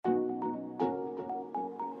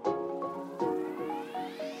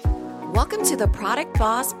Welcome to the Product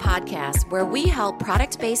Boss Podcast, where we help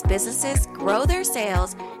product-based businesses grow their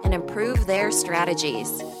sales and improve their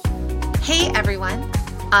strategies. Hey everyone,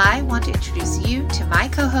 I want to introduce you to my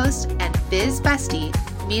co-host and biz bestie,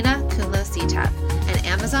 Mina Kunlo-Sitep, an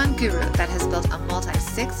Amazon guru that has built a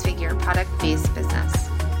multi-six-figure product-based business.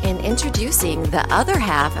 And introducing the other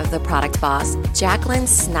half of the Product Boss, Jacqueline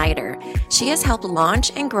Snyder. She has helped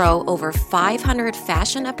launch and grow over 500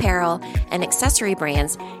 fashion apparel and accessory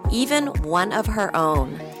brands, even one of her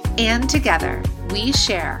own. And together, we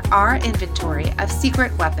share our inventory of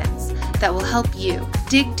secret weapons that will help you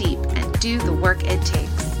dig deep and do the work it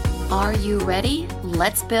takes. Are you ready?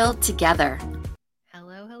 Let's build together.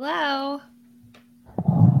 Hello, hello.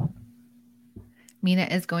 Mina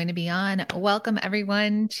is going to be on. Welcome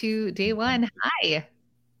everyone to day one. Hi.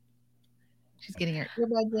 She's getting her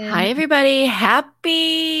earbuds in. Hi, everybody.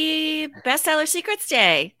 Happy Bestseller Secrets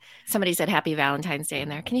Day. Somebody said Happy Valentine's Day in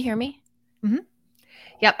there. Can you hear me? Mm-hmm.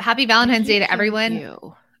 Yep. Happy Valentine's Day to everyone.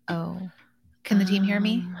 You. Oh, can the team hear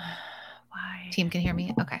me? Why? Team can hear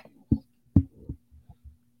me? Okay.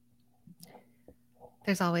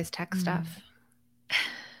 There's always tech stuff.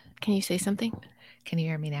 Can you say something? Can you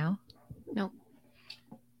hear me now? Nope.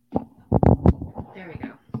 There we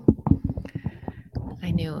go.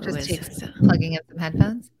 I knew it was plugging in some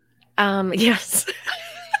headphones. Yes.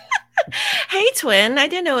 Hey, twin. I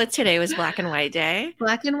didn't know today was Black and White Day.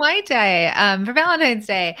 Black and White Day for Valentine's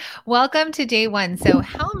Day. Welcome to day one. So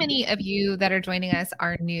how many of you that are joining us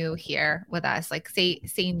are new here with us? Like say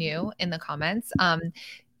new in the comments.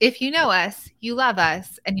 If you know us, you love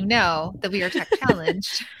us, and you know that we are tech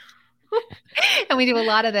challenged. And we do a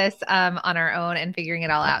lot of this on our own and figuring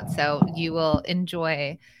it all out. So you will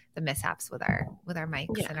enjoy the mishaps with our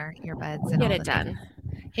mics and our earbuds and get all it done.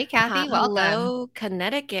 Hey, Kathy, welcome. Hello,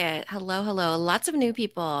 Connecticut. Hello. Lots of new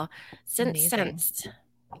people since.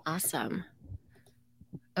 Awesome.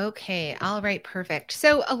 Okay. All right. Perfect.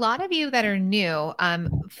 So a lot of you that are new,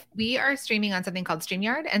 we are streaming on something called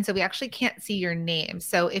StreamYard. And so we actually can't see your name.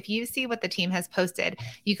 So if you see what the team has posted,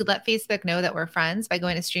 you could let Facebook know that we're friends by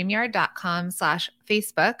going to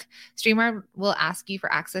StreamYard.com/Facebook. StreamYard will ask you for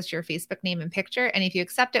access to your Facebook name and picture. And if you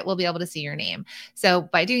accept it, we'll be able to see your name. So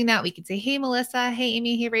by doing that, we can say, hey, Melissa, hey,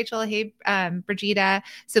 Amy, hey, Rachel, hey, Brigida.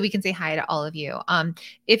 So we can say hi to all of you.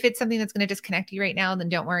 If it's something that's going to disconnect you right now, then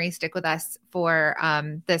don't worry, stick with us for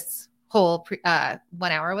this whole 1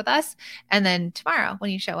 hour with us. And then tomorrow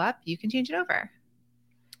when you show up, you can change it over.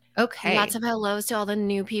 Okay. Lots of hellos to all the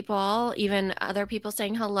new people, even other people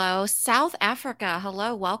saying hello. South Africa,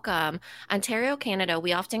 hello, welcome. Ontario, Canada,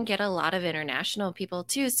 we often get a lot of international people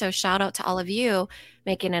too. So shout out to all of you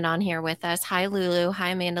making it on here with us. Hi, Lulu. Hi,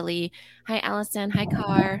 Amanda Lee. Hi, Allison. Hi,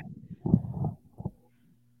 Car.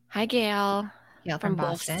 Hi, Gail. From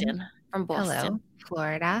Boston. From Boston. Hello.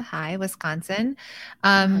 Florida. Hi, Wisconsin.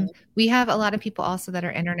 We have a lot of people also that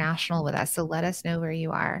are international with us. So let us know where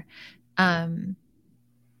you are. Okay.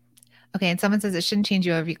 And someone says it shouldn't change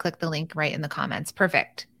you if you click the link right in the comments.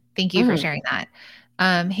 Perfect. Thank you for sharing that.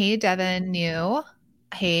 Hey, Devin, new.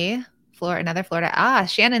 Hey, another Florida.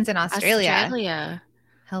 Shannon's in Australia.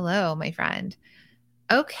 Hello, my friend.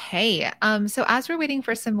 Okay. So as we're waiting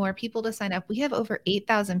for some more people to sign up, we have over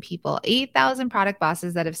 8,000 people, 8,000 product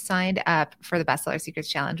bosses that have signed up for the Bestseller Secrets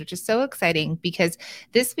Challenge, which is so exciting because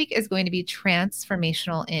this week is going to be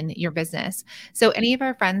transformational in your business. So any of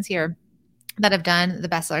our friends here that have done the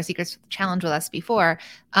Bestseller Secrets Challenge with us before,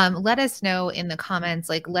 let us know in the comments,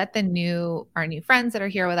 like let our new friends that are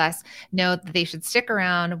here with us know that they should stick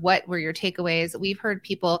around. What were your takeaways? We've heard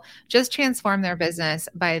people just transform their business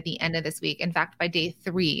by the end of this week. In fact, by day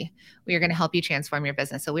 3, we are going to help you transform your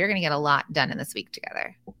business. So we're going to get a lot done in this week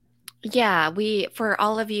together. Yeah, for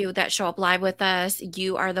all of you that show up live with us,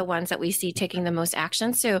 you are the ones that we see taking the most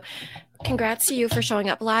action. So congrats to you for showing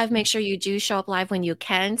up live. Make sure you do show up live when you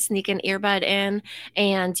can, sneak an earbud in,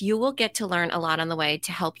 and you will get to learn a lot on the way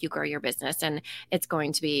to help you grow your business. And it's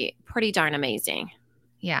going to be pretty darn amazing.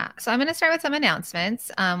 Yeah. So I'm going to start with some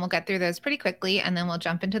announcements. We'll get through those pretty quickly and then we'll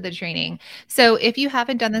jump into the training. So if you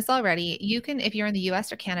haven't done this already, you can, if you're in the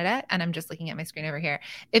US or Canada, and I'm just looking at my screen over here.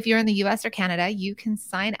 If you're in the US or Canada, you can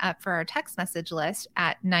sign up for our text message list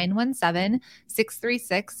at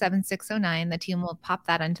 917-636-7609. The team will pop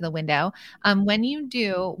that onto the window. When you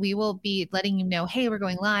do, we will be letting you know, hey, we're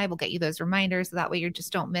going live. We'll get you those reminders. So that way you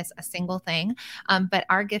just don't miss a single thing. But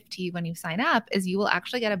our gift to you when you sign up is you will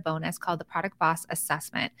actually get a bonus called the Product Boss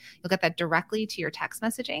Assessment. You'll get that directly to your text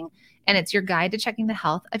messaging, and it's your guide to checking the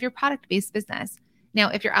health of your product-based business. Now,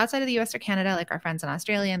 if you're outside of the US or Canada, like our friends in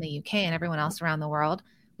Australia and the UK and everyone else around the world,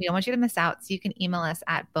 we don't want you to miss out. So you can email us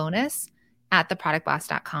at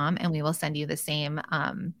bonus@theproductboss.com, and we will send you the same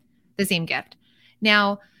the same gift.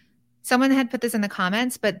 Now, someone had put this in the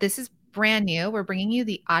comments, but this is brand new. We're bringing you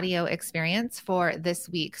the audio experience for this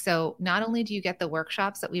week. So not only do you get the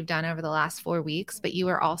workshops that we've done over the last 4 weeks, but you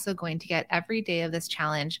are also going to get every day of this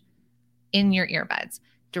challenge in your earbuds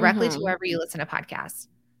directly to wherever you listen to podcasts.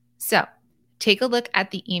 So take a look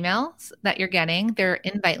at the emails that you're getting. There are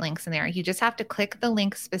invite links in there. You just have to click the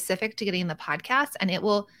link specific to getting the podcast, and it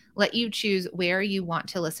will let you choose where you want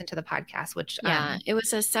to listen to the podcast, which it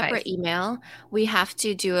was a separate email. We have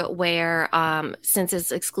to do it where, since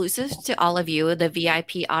it's exclusive to all of you, the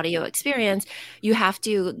VIP audio experience, you have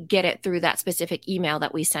to get it through that specific email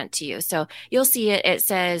that we sent to you. So you'll see it. It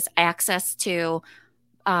says access to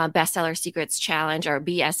Bestseller Secrets Challenge or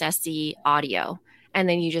BSSC audio. And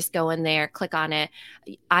then you just go in there, click on it.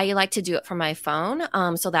 I like to do it from my phone.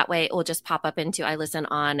 So that way it will just pop up into, I listen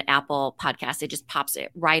on Apple Podcasts. It just pops it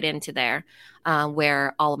right into there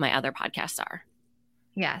where all of my other podcasts are.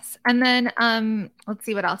 Yes. And then let's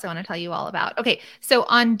see what else I want to tell you all about. Okay. So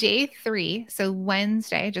on day 3, so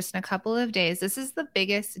Wednesday, just in a couple of days, this is the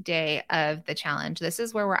biggest day of the challenge. This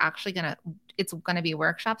is where we're actually it's going to be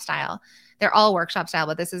workshop style. They're all workshop style,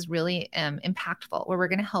 but this is really impactful, where we're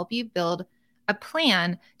going to help you build a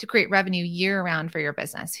plan to create revenue year round for your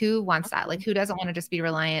business. Who wants that? Like, who doesn't want to just be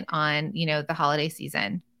reliant on, the holiday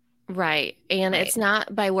season? Right. And It's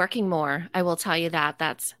not by working more. I will tell you that.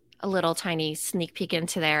 That's a little tiny sneak peek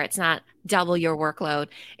into there. It's not double your workload.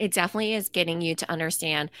 It definitely is getting you to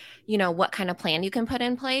understand, what kind of plan you can put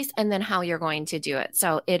in place and then how you're going to do it.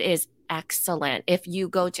 So it is excellent. If you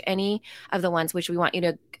go to any of the ones, which we want you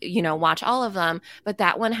to, watch all of them, but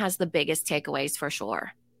that one has the biggest takeaways for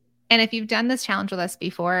sure. And if you've done this challenge with us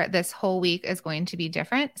before, this whole week is going to be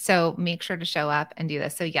different. So make sure to show up and do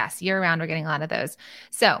this. So yes, year round, we're getting a lot of those.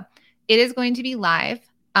 So it is going to be live.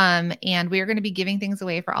 And we're going to be giving things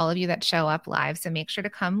away for all of you that show up live. So make sure to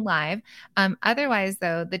come live. Otherwise,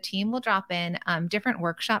 though, the team will drop in different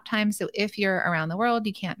workshop times. So if you're around the world,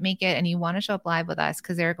 you can't make it and you want to show up live with us,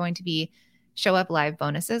 because there are going to be show up live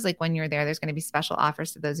bonuses. Like when you're there's going to be special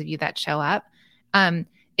offers to those of you that show up.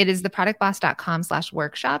 It is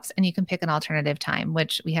theproductboss.com/workshops, and you can pick an alternative time,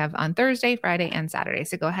 which we have on Thursday, Friday, and Saturday.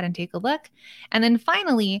 So go ahead and take a look. And then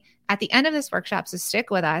finally, at the end of this workshop, so stick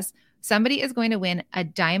with us, somebody is going to win a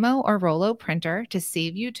Dymo or Rollo printer to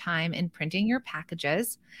save you time in printing your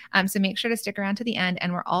packages. So make sure to stick around to the end.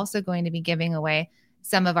 And we're also going to be giving away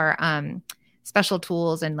some of our special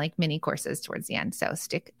tools and like mini courses towards the end. So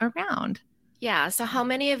stick around. Yeah. So how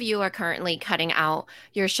many of you are currently cutting out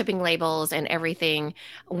your shipping labels and everything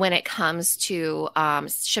when it comes to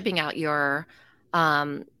shipping out your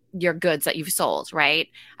goods that you've sold, right?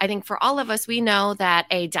 I think for all of us, we know that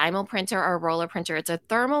a Dymo printer or a roller printer, it's a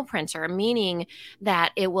thermal printer, meaning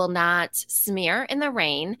that it will not smear in the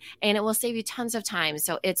rain and it will save you tons of time.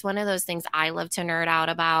 So it's one of those things I love to nerd out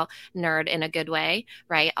about, nerd in a good way,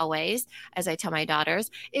 right? Always, as I tell my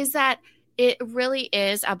daughters, is that it really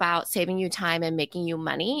is about saving you time and making you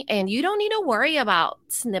money. And you don't need to worry about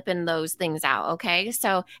snipping those things out. Okay.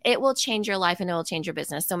 So it will change your life and it will change your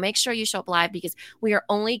business. So make sure you show up live, because we are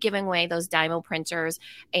only giving away those Dymo printers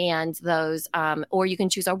and those, or you can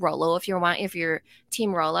choose a Rollo if you're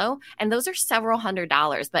team Rollo. And those are several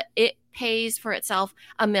 $100s, but it pays for itself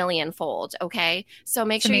a millionfold. Okay. So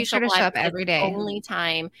make sure you show up every day. The only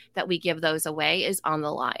time that we give those away is on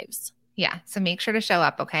the lives. Yeah. So make sure to show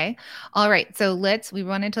up. Okay. All right. So we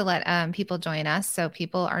wanted to let people join us. So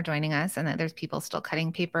people are joining us, and then there's people still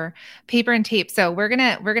cutting paper and tape. So we're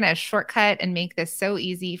going to shortcut and make this so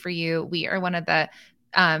easy for you. We are one of the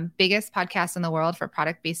biggest podcasts in the world for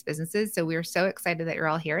product-based businesses. So we're so excited that you're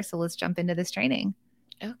all here. So let's jump into this training.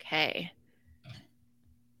 Okay.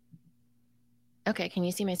 Can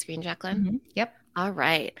you see my screen, Jacqueline? Mm-hmm. Yep. All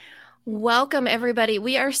right. Welcome, everybody.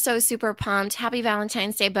 We are so super pumped. Happy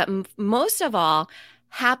Valentine's Day, but most of all,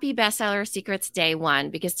 happy Bestseller Secrets Day 1,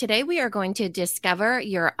 because today we are going to discover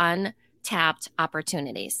your untapped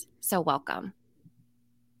opportunities. So welcome.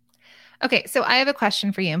 Okay, so I have a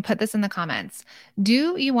question for you, and put this in the comments.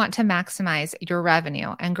 Do you want to maximize your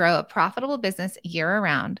revenue and grow a profitable business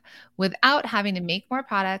year-round without having to make more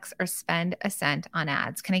products or spend a cent on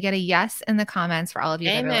ads? Can I get a yes in the comments for all of you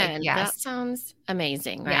that are like, yes? That sounds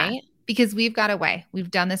amazing, right? Yeah, because we've got a way.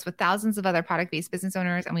 We've done this with thousands of other product-based business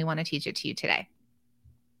owners, and we want to teach it to you today.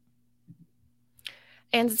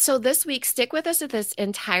 And so this week, stick with us this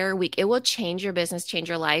entire week. It will change your business, change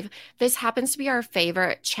your life. This happens to be our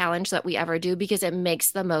favorite challenge that we ever do because it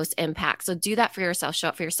makes the most impact. So do that for yourself. Show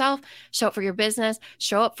up for yourself, show up for your business,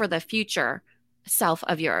 show up for the future self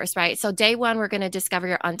of yours, right? So day one, we're going to discover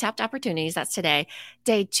your untapped opportunities. That's today.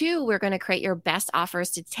 Day two, we're going to create your best offers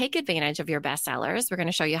to take advantage of your best sellers. We're going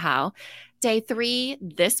to show you how. Day three,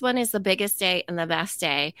 this one is the biggest day and the best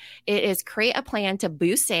day. It is create a plan to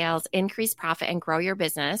boost sales, increase profit, and grow your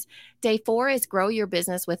business. Day four is grow your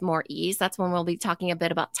business with more ease. That's when we'll be talking a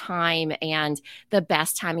bit about time and the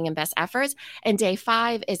best timing and best efforts. And day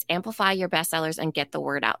five is amplify your best sellers and get the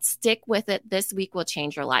word out. Stick with it. This week will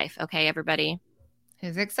change your life. Okay, everybody?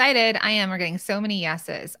 Who's excited? I am. We're getting so many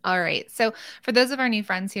yeses. All right. So, for those of our new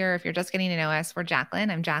friends here, if you're just getting to know us, we're Jacqueline.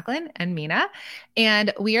 I'm Jacqueline and Mina.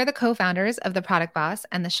 And we are the co founders of The Product Boss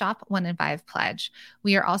and the Shop 1 in 5 Pledge.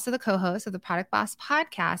 We are also the co hosts of the Product Boss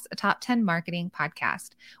podcast, a top 10 marketing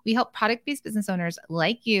podcast. We help product based business owners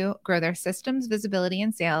like you grow their systems, visibility,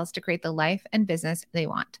 and sales to create the life and business they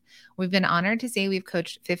want. We've been honored to say we've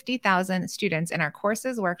coached 50,000 students in our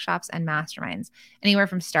courses, workshops, and masterminds, anywhere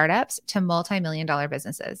from startups to multi-million dollar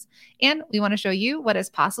businesses. And we want to show you what is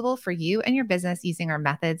possible for you and your business using our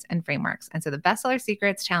methods and frameworks. And so the Bestseller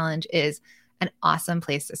Secrets Challenge is an awesome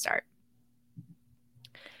place to start.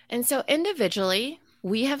 And so individually,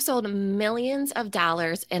 we have sold millions of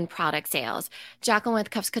dollars in product sales. Jacqueline with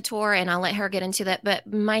Cuffs Couture, and I'll let her get into that.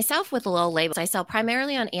 But myself with Little Labels, I sell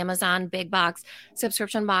primarily on Amazon, big box,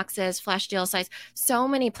 subscription boxes, flash deal sites, so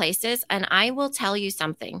many places. And I will tell you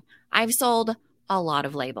something. I've sold a lot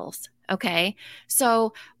of labels. Okay.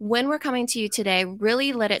 So when we're coming to you today,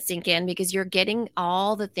 really let it sink in because you're getting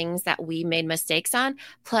all the things that we made mistakes on,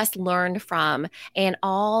 plus learned from, and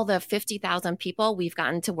all the 50,000 people we've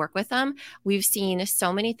gotten to work with them. We've seen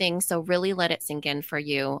so many things. So really let it sink in for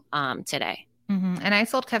you today. And I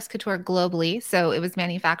sold Cuffs Couture globally. So it was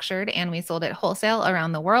manufactured and we sold it wholesale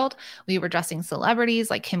around the world. We were dressing celebrities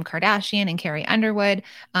like Kim Kardashian and Carrie Underwood,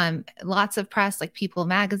 lots of press like People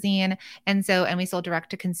Magazine. And we sold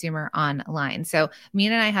direct to consumer online. So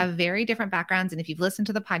Mina and I have very different backgrounds. And if you've listened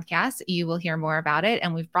to the podcast, you will hear more about it.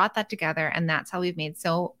 And we've brought that together. And that's how we've made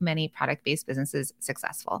so many product-based businesses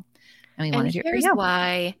successful. And we want to do it for you. Here's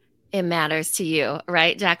why it matters to you,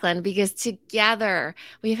 right, Jacqueline? Because together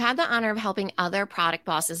we've had the honor of helping other product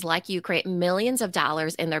bosses like you create millions of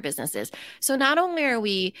dollars in their businesses. So not only are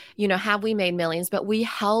we, have we made millions, but we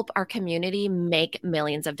help our community make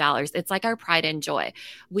millions of dollars. It's like our pride and joy.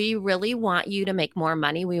 We really want you to make more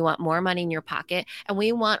money. We want more money in your pocket, and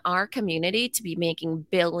we want our community to be making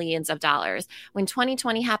billions of dollars. When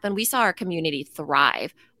 2020 happened, we saw our community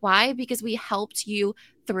thrive. Why? Because we helped you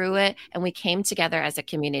through it and we came together as a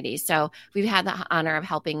community. So we've had the honor of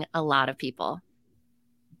helping a lot of people.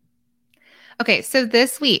 Okay, so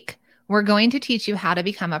this week, we're going to teach you how to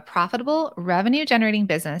become a profitable revenue generating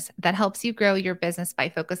business that helps you grow your business by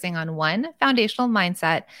focusing on one foundational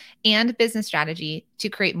mindset and business strategy to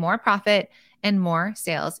create more profit and more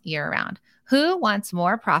sales year round. Who wants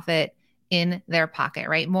more profit in their pocket,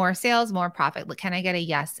 right? More sales, more profit. Can I get a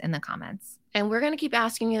yes in the comments? And we're going to keep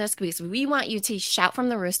asking you this because we want you to shout from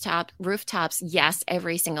the rooftops, yes,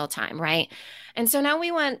 every single time, right? And so now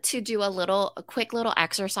we want to do a quick little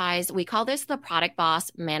exercise. We call this the Product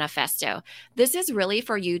Boss Manifesto. This is really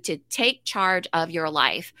for you to take charge of your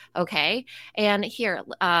life, okay? And here,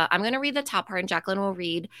 I'm going to read the top part and Jacqueline will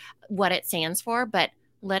read what it stands for, but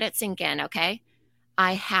let it sink in, okay?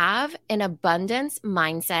 I have an abundance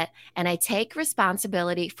mindset and I take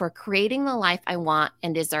responsibility for creating the life I want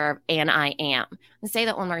and deserve, and I am. Let's say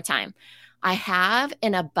that one more time. I have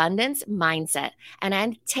an abundance mindset and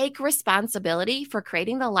I take responsibility for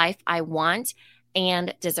creating the life I want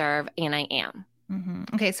and deserve, and I am.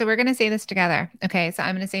 Okay, so we're going to say this together. Okay, so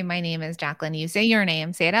I'm going to say my name is Jacqueline. You say your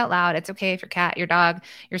name. Say it out loud. It's okay if your cat, your dog,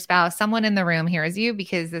 your spouse, someone in the room hears you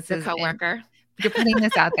because this is your coworker. You're putting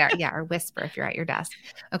this out there. Yeah, or whisper if you're at your desk.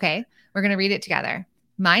 Okay, we're going to read it together.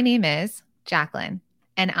 My name is Jacqueline,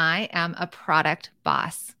 and I am a product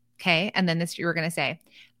boss. Okay, and then this you're going to say,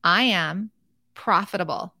 I am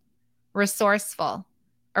profitable, resourceful,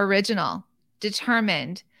 original,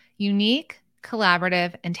 determined, unique,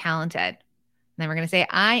 collaborative, and talented. And then we're going to say,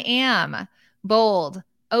 I am bold,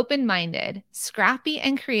 open-minded, scrappy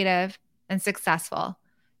and creative, and successful.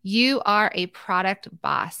 You are a product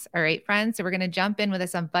boss. All right, friends. So we're going to jump in with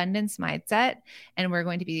this abundance mindset and we're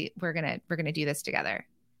going to do this together.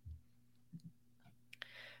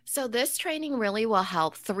 So this training really will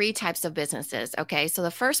help 3 types of businesses. Okay. So the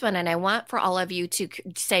first one, and I want for all of you to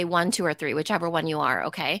say 1, 2, or 3, whichever one you are.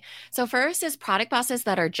 Okay. So first is product bosses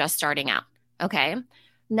that are just starting out. Okay.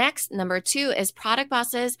 Next, number 2 is product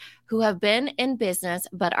bosses who have been in business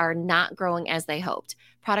but are not growing as they hoped.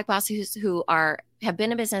 Product bosses who are have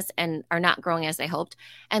been in business and are not growing as they hoped.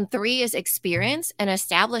 And 3 is experienced and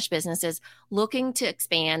established businesses looking to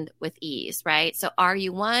expand with ease, right? So are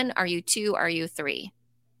you 1? Are you 2? Are you 3?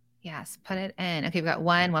 Yes, put it in. Okay, we've got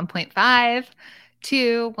 1, 1.5,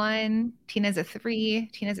 2, 1. Tina's a 3.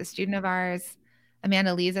 Tina's a student of ours.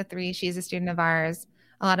 Amanda Lee's a 3. She's a student of ours.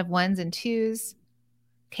 A lot of 1s and 2s.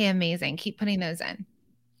 Okay, amazing. Keep putting those in.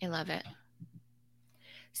 I love it.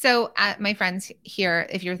 So, my friends here,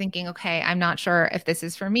 if you're thinking, okay, I'm not sure if this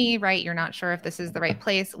is for me, right? You're not sure if this is the right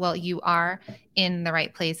place. Well, you are in the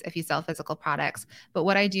right place if you sell physical products. But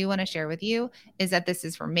what I do want to share with you is that this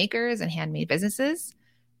is for makers and handmade businesses,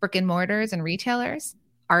 brick and mortars and retailers,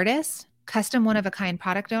 artists, custom one-of-a-kind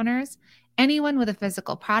product owners, anyone with a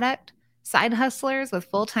physical product, side hustlers with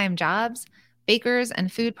full-time jobs, bakers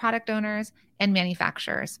and food product owners, and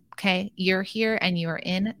manufacturers. Okay, you're here and you are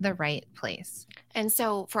in the right place. And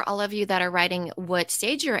so, for all of you that are writing what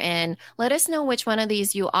stage you're in, let us know which one of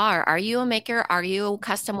these you are. Are you a maker? Are you a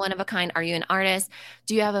custom one of a kind? Are you an artist?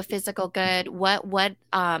 Do you have a physical good? What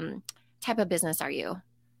type of business are you?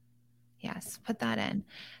 Yes, put that in.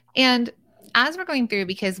 And as we're going through,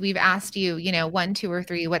 because we've asked you, 1, 2, or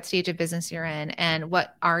 3, what stage of business you're in and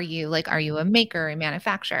what are you, like, are you a maker, a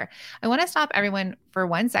manufacturer? I want to stop everyone for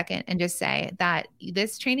 1 second and just say that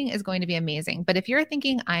this training is going to be amazing. But if you're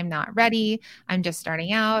thinking, I'm not ready, I'm just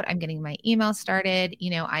starting out, I'm getting my email started,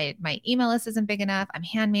 my email list isn't big enough, I'm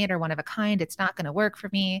handmade or one of a kind, it's not going to work for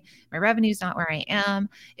me, my revenue's not where I am.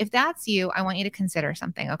 If that's you, I want you to consider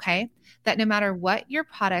something, okay? That no matter what your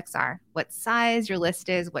products are, what size your list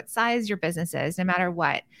is, what size your business is, no matter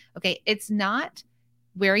what, okay, it's not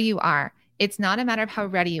where you are. It's not a matter of how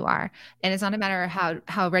ready you are. And it's not a matter of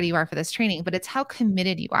how ready you are for this training, but it's how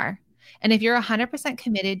committed you are. And if you're 100%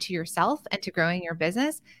 committed to yourself and to growing your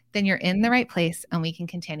business, then you're in the right place and we can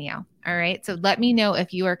continue. All right. So let me know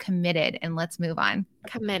if you are committed and let's move on.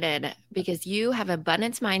 Committed, because you have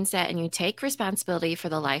abundance mindset and you take responsibility for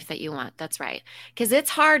the life that you want. That's right. Because it's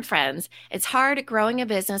hard, friends. It's hard growing a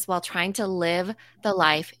business while trying to live the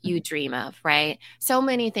life you dream of, right? So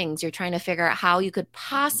many things. You're trying to figure out how you could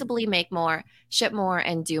possibly make more, ship more,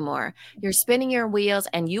 and do more. You're spinning your wheels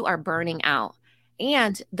and you are burning out.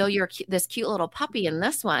 And though you're this cute little puppy in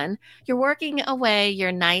this one, you're working away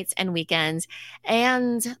your nights and weekends.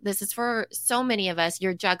 And this is for so many of us.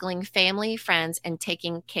 You're juggling family, friends, and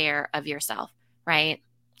taking care of yourself, right?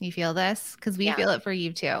 You feel this? Because we feel it for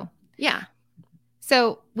you too. Yeah.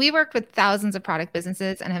 So we worked with thousands of product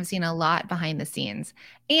businesses and have seen a lot behind the scenes.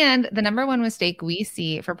 And the number one mistake we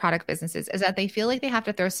see for product businesses is that they feel like they have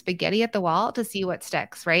to throw spaghetti at the wall to see what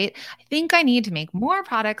sticks, right? I think I need to make more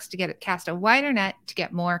products to cast a wider net to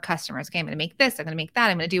get more customers. Okay, I'm going to make this, I'm going to make that,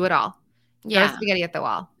 I'm going to do it all. Yeah. Throw spaghetti at the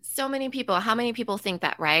wall. So many people, how many people think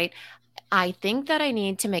that, right? I think that I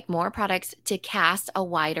need to make more products to cast a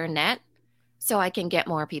wider net so I can get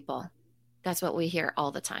more people. That's what we hear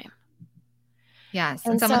all the time. Yes.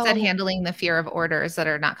 And someone said handling the fear of orders that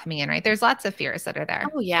are not coming in, right? There's lots of fears that are there.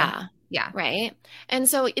 Oh, yeah. So, yeah. Right. And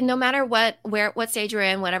so no matter what stage you're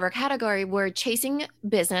in, whatever category, we're chasing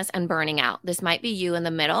business and burning out. This might be you in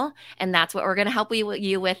the middle. And that's what we're going to help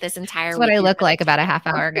you with this entire That's what I look like about a half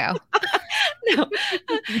hour ago. No.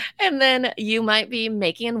 And then you might be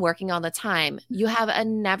making and working all the time. You have a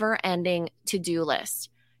never ending to-do list.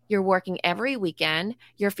 You're working every weekend.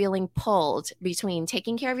 You're feeling pulled between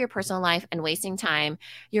taking care of your personal life and wasting time.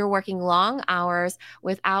 You're working long hours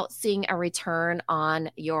without seeing a return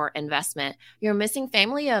on your investment. You're missing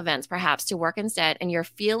family events, perhaps, to work instead, and you're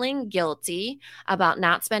feeling guilty about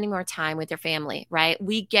not spending more time with your family, right?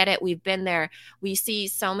 We get it. We've been there. We see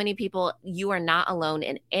so many people. You are not alone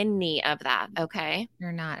in any of that, okay?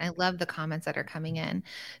 You're not. I love the comments that are coming in.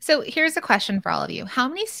 So here's a question for all of you. How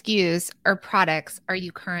many SKUs or products are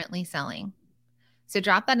you currently selling? So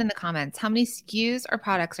drop that in the comments. How many SKUs or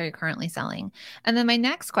products are you currently selling? And then my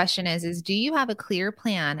next question is do you have a clear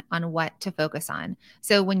plan on what to focus on?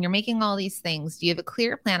 So when you're making all these things, do you have a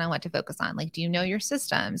clear plan on what to focus on? Like, do you know your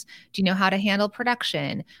systems? Do you know how to handle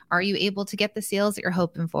production? Are you able to get the sales that you're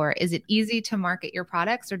hoping for? Is it easy to market your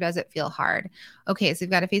products or does it feel hard? Okay, so we've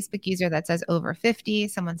got a Facebook user that says over 50.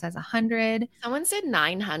 Someone says 100. Someone said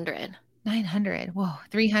 900. 900. Whoa,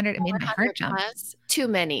 300. It made my heart jump. Plus, too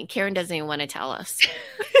many. Karen doesn't even want to tell us.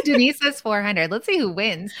 Denise says 400. Let's see who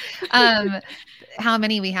wins. How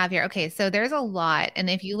many we have here? Okay, so there's a lot. And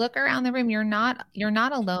if you look around the room, you're not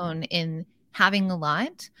alone in having a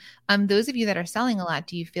lot. Those of you that are selling a lot,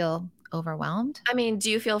 do you feel overwhelmed? I mean,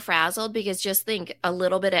 do you feel frazzled? Because just think a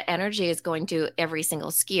little bit of energy is going to every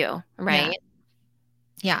single SKU, right?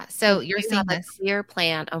 Yeah. And So so you're you have seeing a this clear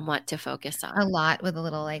plan on what to focus a on. lot with a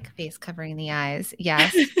little like face covering the eyes.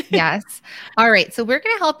 Yes. Yes. All right. So we're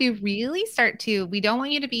going to help you really start to, we don't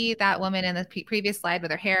want you to be that woman in the previous slide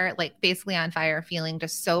with her hair like basically on fire, feeling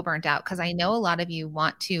just so burnt out. Cause I know a lot of you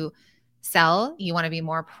want to sell, you want to be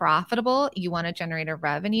more profitable, you want to generate a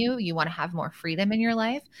revenue, you want to have more freedom in your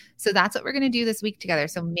life. So that's what we're going to do this week together.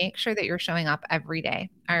 So make sure that you're showing up every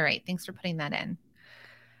day. All right. Thanks for putting that in.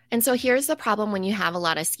 And so here's the problem when you have a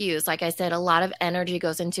lot of SKUs. Like I said, a lot of energy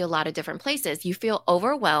goes into a lot of different places. You feel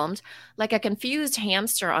overwhelmed, like a confused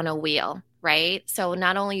hamster on a wheel, right? So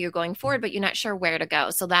not only you're going forward, but you're not sure where to go.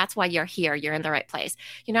 So that's why you're here. You're in the right place.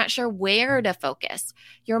 You're not sure where to focus.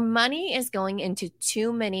 Your money is going into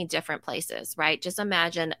too many different places, right? Just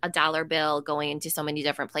imagine a dollar bill going into so many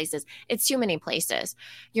different places. It's too many places.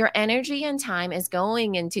 Your energy and time is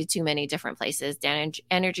going into too many different places.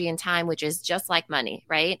 Energy and time, which is just like money,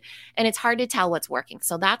 right? And it's hard to tell what's working.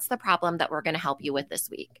 So that's the problem that we're going to help you with this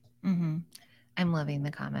week. Mm-hmm. I'm loving the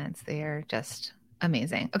comments. They are just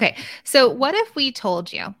amazing. Okay. So what if we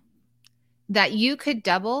told you that you could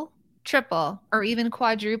double, triple, or even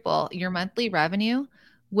quadruple your monthly revenue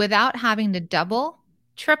without having to double,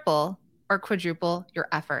 triple, or quadruple your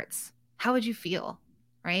efforts? How would you feel?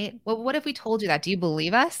 Right? Well, what if we told you that? Do you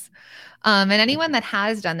believe us? And anyone that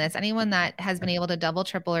has done this, anyone that has been able to double,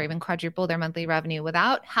 triple, or even quadruple their monthly revenue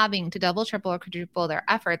without having to double, triple, or quadruple their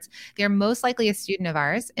efforts, they're most likely a student of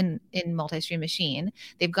ours in Multi-Stream Machine.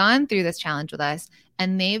 They've gone through this challenge with us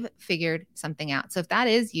and they've figured something out. So if that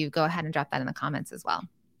is you, go ahead and drop that in the comments as well.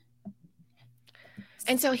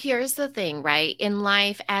 And so here's the thing, right? In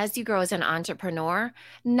life, as you grow as an entrepreneur,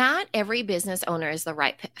 not every business owner is the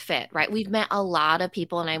right fit, right? We've met a lot of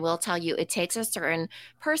people, and I will tell you, it takes a certain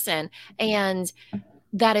person and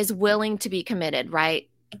that is willing to be committed, right?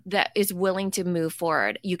 That is willing to move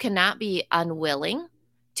forward. You cannot be unwilling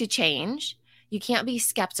to change. You can't be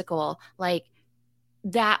skeptical, like,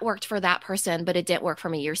 that worked for that person, but it didn't work for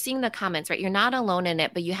me. You're seeing the comments, right? You're not alone in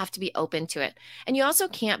it, but you have to be open to it. And you also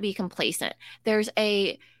can't be complacent. There's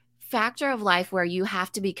a factor of life where you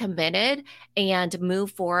have to be committed and move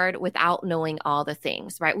forward without knowing all the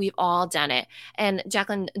things, right? We've all done it. And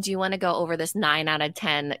Jacqueline, do you want to go over this 9 out of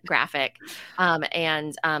 10 graphic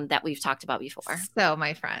that we've talked about before? So,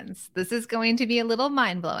 my friends, this is going to be a little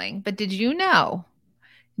mind blowing, but did you know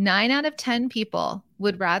 9 out of 10 people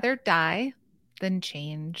would rather die than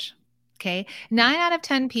change? Okay. 9 out of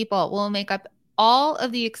 10 people will make up all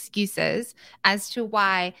of the excuses as to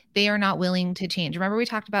why they are not willing to change. Remember, we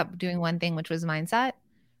talked about doing one thing, which was mindset.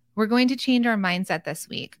 We're going to change our mindset this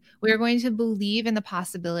week. We are going to believe in the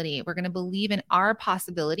possibility. We're going to believe in our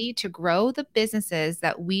possibility to grow the businesses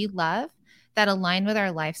that we love, that align with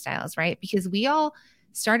our lifestyles, right? Because we all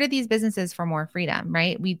started these businesses for more freedom,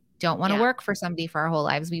 right? We don't want to work for somebody for our whole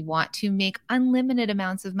lives. We want to make unlimited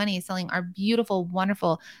amounts of money selling our beautiful,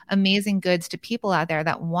 wonderful, amazing goods to people out there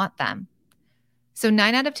that want them. So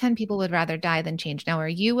 9 out of 10 people would rather die than change. Now, are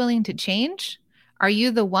you willing to change? Are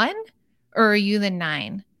you the 1 or are you the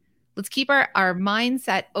 9? Let's keep our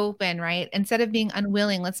mindset open, right? Instead of being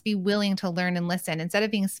unwilling, let's be willing to learn and listen. Instead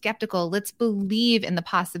of being skeptical, let's believe in the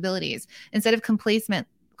possibilities. Instead of complacent,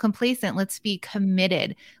 let's be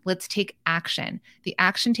committed. Let's take action. The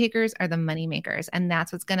action takers are the money makers, and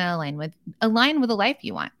that's what's going to align with the life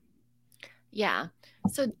you want. Yeah.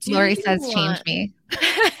 So Lori says, change me.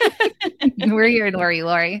 We're here,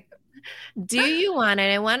 Lori. Do you want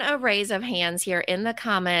it? I want a raise of hands here in the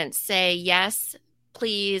comments. Say yes,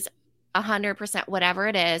 please, 100%, whatever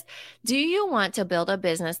it is. Do you want to build a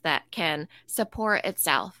business that can support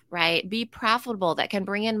itself, right? Be profitable, that can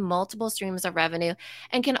bring in multiple streams of revenue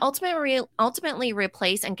and can ultimately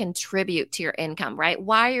replace and contribute to your income, right?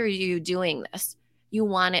 Why are you doing this? You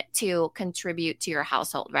want it to contribute to your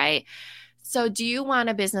household, right? So do you want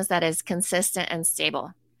a business that is consistent and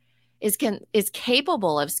stable? Is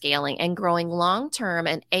capable of scaling and growing long-term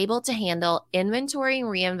and able to handle inventory and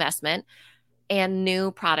reinvestment and new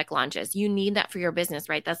product launches. You need that for your business,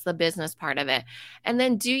 right? That's the business part of it. And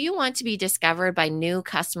then do you want to be discovered by new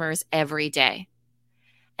customers every day?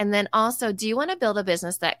 And then also, do you want to build a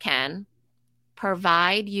business that can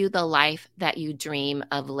provide you the life that you dream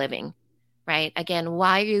of living? Right? Again,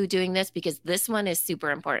 why are you doing this? Because this one is super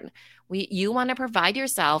important. You want to provide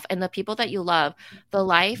yourself and the people that you love the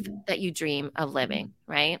life that you dream of living,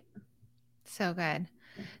 right? So good.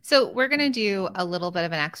 So we're going to do a little bit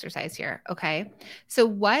of an exercise here. Okay. So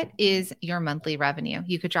what is your monthly revenue?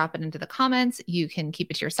 You could drop it into the comments. You can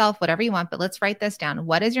keep it to yourself, whatever you want, but let's write this down.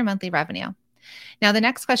 What is your monthly revenue? Now, the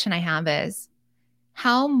next question I have is,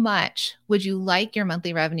 how much would you like your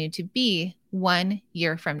monthly revenue to be 1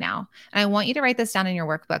 year from now. And I want you to write this down in your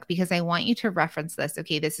workbook because I want you to reference this.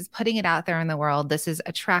 Okay, this is putting it out there in the world. This is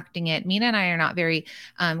attracting it. Mina and I are not very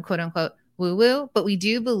quote unquote woo woo, but we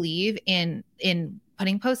do believe in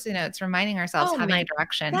putting post-it notes, reminding ourselves, Oh having my, a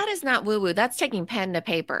direction. that is not woo woo. That's taking pen to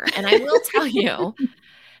paper. And I will tell you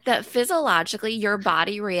that physiologically your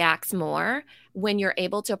body reacts more when you're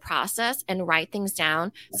able to process and write things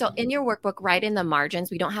down. So in your workbook, write in the margins.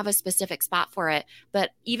 We don't have a specific spot for it,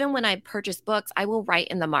 but even when I purchase books, I will write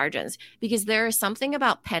in the margins because there is something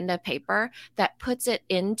about pen to paper that puts it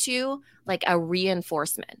into like a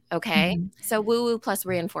reinforcement. Okay. Mm-hmm. So woo woo plus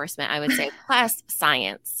reinforcement, I would say, plus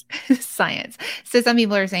science. Science. So some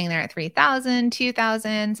people are saying they're at 3,000,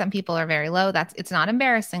 2,000. Some people are very low. It's not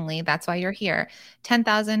embarrassingly. That's why you're here.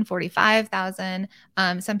 10,000, 45,000.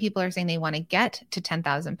 Some people are saying they want to get to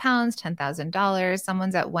 10,000 pounds, $10,000.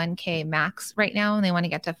 Someone's at 1K max right now, and they want to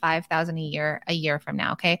get to 5,000 a year from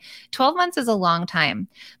now. Okay. 12 months is a long time,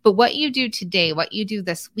 but what you do today, what you do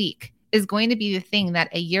this week is going to be the thing that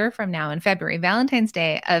a year from now in February, Valentine's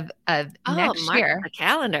Day of next Mark year, the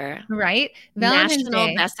calendar. right? Valentine's National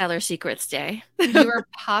Day, Bestseller Secrets Day. you are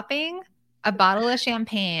popping a bottle of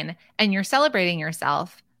champagne and you're celebrating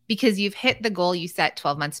yourself because you've hit the goal you set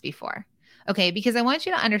 12 months before. Okay. Because I want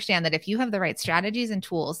you to understand that if you have the right strategies and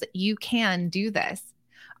tools, that you can do this.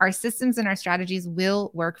 Our systems and our strategies will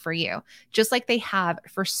work for you, just like they have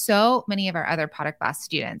for so many of our other Product Boss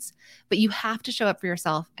students. But you have to show up for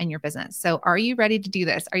yourself and your business. So are you ready to do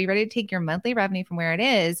this? Are you ready to take your monthly revenue from where it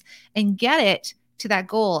is and get it to that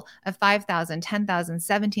goal of $5,000, $10,000,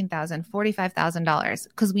 $17,000, $45,000?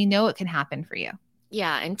 Because we know it can happen for you.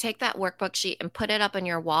 Yeah, and take that workbook sheet and put it up on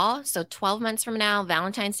your wall. So 12 months from now,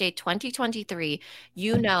 Valentine's Day 2023,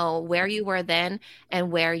 you know where you were then and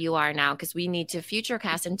where you are now because we need to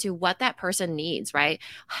futurecast into what that person needs, right?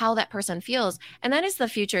 How that person feels. And that is the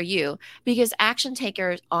future you because action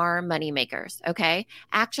takers are money makers, okay?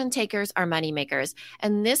 Action takers are money makers.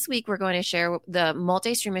 And this week, we're going to share the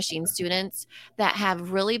multi-stream machine students that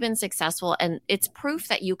have really been successful, and it's proof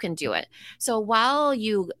that you can do it. So while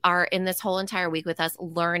you are in this whole entire week with us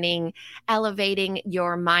learning, elevating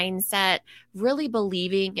your mindset, really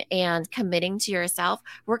believing and committing to yourself,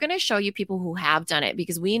 we're going to show you people who have done it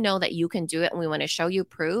because we know that you can do it and we want to show you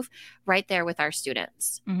proof right there with our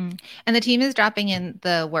students. Mm-hmm. And the team is dropping in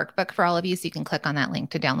the workbook for all of you, so you can click on that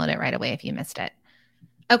link to download it right away if you missed it.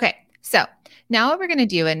 Okay. So now what we're going to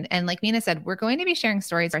do, and like Mina said, we're going to be sharing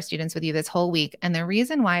stories of our students with you this whole week. And the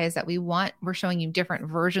reason why is that we're showing you different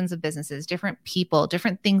versions of businesses, different people,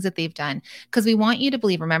 different things that they've done, because we want you to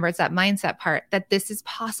believe, remember, it's that mindset part that this is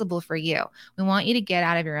possible for you. We want you to get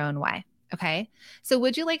out of your own way. Okay. So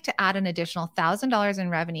would you like to add an additional $1,000 in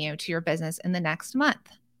revenue to your business in the next month?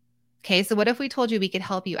 Okay. So what if we told you we could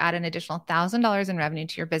help you add an additional $1,000 in revenue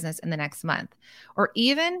to your business in the next month or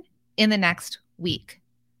even in the next week?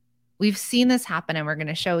 We've seen this happen and we're going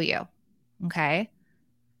to show you. Okay.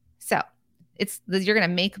 So you're going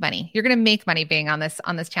to make money. You're going to make money being on this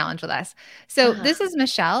challenge with us. So this is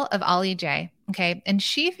Michelle of Ollie J. Okay. And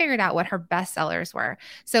she figured out what her best sellers were.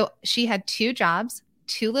 So she had 2 jobs,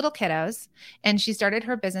 2 little kiddos, and she started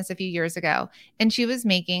her business a few years ago. And she's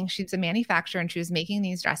a manufacturer and she was making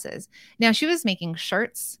these dresses. Now she was making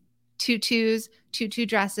shirts, tutus, tutu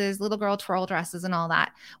dresses, little girl twirl dresses, and all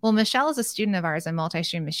that. Well, Michelle is a student of ours in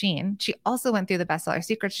Multi-Stream Machine. She also went through the Bestseller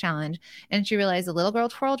Secrets Challenge, and she realized the little girl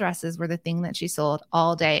twirl dresses were the thing that she sold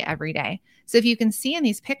all day, every day. So if you can see in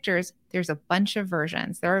these pictures, there's a bunch of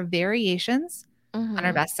versions. There are variations on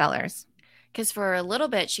our bestsellers. Because for a little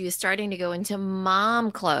bit, she was starting to go into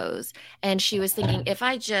mom clothes. And she was thinking, if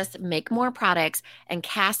I just make more products and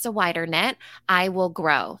cast a wider net, I will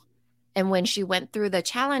grow. And when she went through the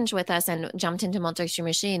challenge with us and jumped into Multi-Stream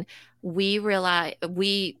Machine,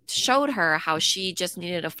 we showed her how she just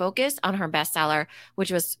needed to focus on her bestseller,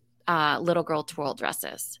 which was little girl twirl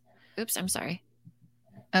dresses. Oops, I'm sorry.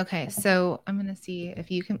 Okay, so I'm going to see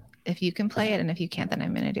if you can play it, and if you can't, then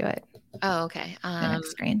I'm going to do it. Oh, okay. The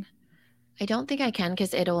next screen. I don't think I can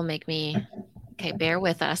because it'll make me. Okay, bear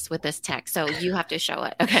with us with this text. So you have to show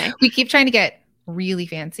it. Okay. We keep trying to get really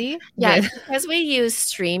fancy. Yeah, because we use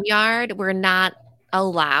StreamYard, we're not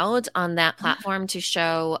allowed on that platform to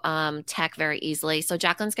show tech very easily. So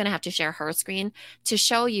Jacqueline's going to have to share her screen to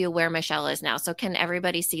show you where Michelle is now. So can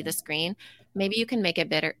everybody see the screen? Maybe you can make it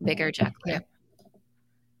bigger, Jacqueline. Yeah.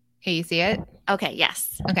 Okay, you see it? Okay,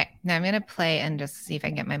 yes. Okay, now I'm going to play and just see if I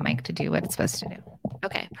can get my mic to do what it's supposed to do.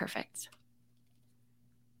 Okay, perfect.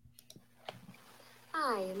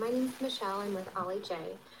 Hi, my name is Michelle. I'm with Ollie J.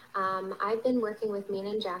 I've been working with Mina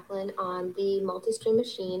and Jacqueline on the Multi-Stream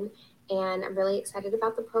Machine, and I'm really excited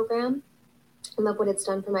about the program. I love what it's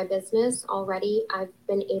done for my business. Already, I've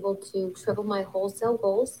been able to triple my wholesale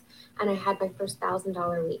goals, and I had my first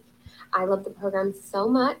 $1,000 week. I love the program so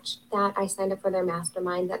much that I signed up for their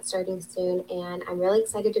mastermind that's starting soon, and I'm really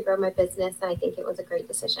excited to grow my business, and I think it was a great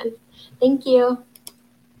decision. Thank you.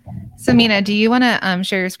 So Mina, do you want to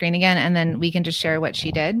share your screen again, and then we can just share what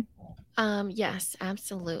she did? Yes,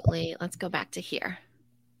 absolutely. Let's go back to here.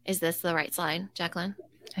 Is this the right slide, Jacqueline?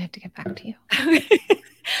 I have to get back to you.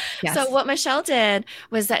 Yes. So what Michelle did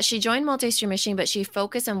was that she joined Multi-Stream Machine, but she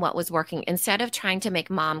focused on what was working. Instead of trying to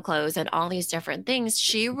make mom clothes and all these different things,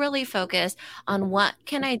 she really focused on what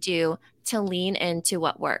can I do to lean into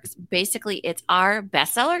what works. Basically, it's our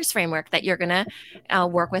bestsellers framework that you're going to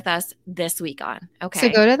work with us this week on. Okay. So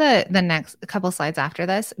go to the next couple slides after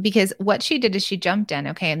this, because what she did is she jumped in.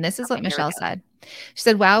 Okay. And this is what Michelle said. She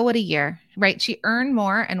said, wow, what a year, right? She earned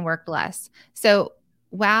more and worked less. So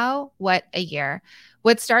wow, what a year.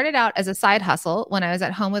 What started out as a side hustle when I was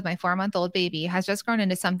at home with my 4-month-old baby has just grown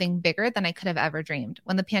into something bigger than I could have ever dreamed.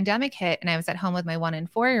 When the pandemic hit and I was at home with my 1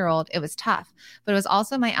 and 4-year-old, it was tough, but it was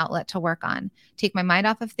also my outlet to work on, take my mind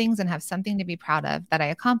off of things and have something to be proud of that I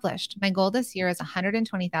accomplished. My goal this year is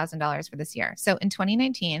 $120,000 for this year. So in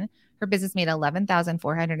 2019, her business made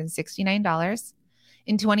 $11,469.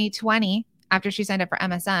 In 2020, after she signed up for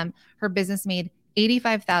MSM, her business made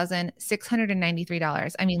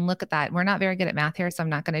 $85,693. I mean, look at that. We're not very good at math here, so I'm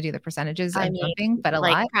not going to do the percentages of jumping, but a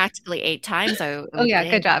lot. Practically 8 times. Oh yeah,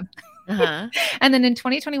 good job. And then in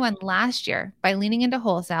 2021, last year, by leaning into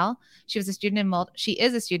wholesale, she is a student in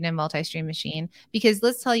Multi-Stream Machine, because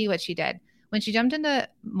let's tell you what she did. When she jumped into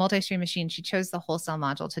Multi-Stream Machine, she chose the wholesale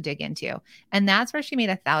module to dig into. And that's where she made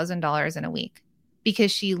 $1,000 in a week,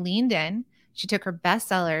 because she leaned in, she took her best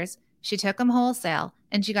sellers, she took them wholesale,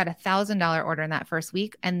 and she got $1,000 order in that first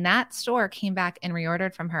week. And that store came back and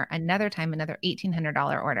reordered from her another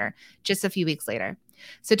 $1,800 order just a few weeks later.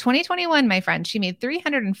 So 2021, my friend, she made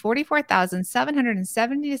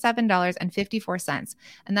 $344,777.54.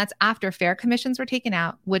 And that's after fair commissions were taken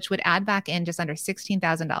out, which would add back in just under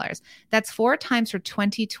 $16,000. That's 4 times for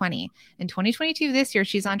 2020. In 2022, this year,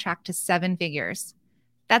 she's on track to 7 figures.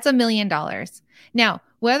 That's $1 million. Now,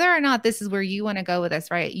 whether or not this is where you want to go with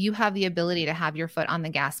this, right? You have the ability to have your foot on the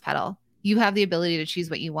gas pedal. You have the ability to choose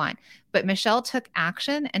what you want. But Michelle took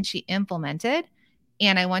action and she implemented.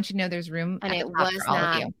 And I want you to know there's room. And it was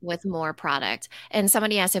not with more product. And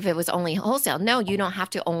somebody asked if it was only wholesale. No, you don't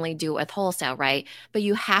have to only do with wholesale, right? But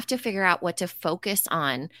you have to figure out what to focus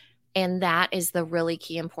on. And that is the really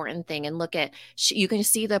key important thing. And look at, you can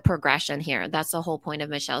see the progression here. That's the whole point of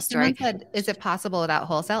Michelle's story. Said, is it possible without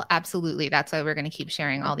wholesale? Absolutely. That's why we're going to keep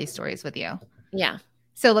sharing all these stories with you. Yeah.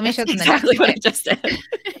 So let me show them exactly what I just said.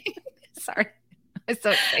 Sorry. I'm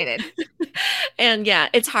so excited. And yeah,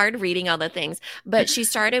 it's hard reading all the things, but she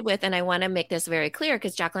started with, and I want to make this very clear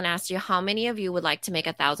because Jacqueline asked you, how many of you would like to make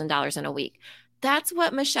 $1,000 in a week? That's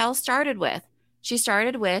what Michelle started with. She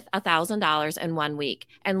started with $1,000 in 1 week,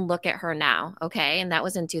 and look at her now. Okay. And that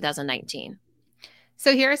was in 2019.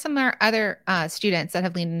 So here are some of our other students that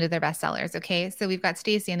have leaned into their bestsellers. Okay. So we've got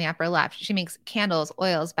Stacy in the upper left. She makes candles,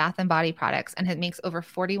 oils, bath and body products, and makes over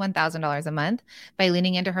 $41,000 a month by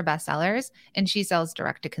leaning into her bestsellers. And she sells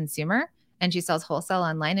direct to consumer, and she sells wholesale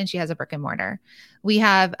online, and she has a brick and mortar. We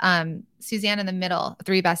have Suzanne in the middle,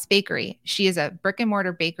 3 Best Bakery. She is a brick and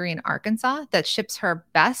mortar bakery in Arkansas that ships her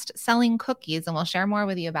best selling cookies, and we'll share more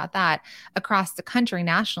with you about that, across the country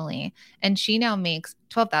nationally. And she now makes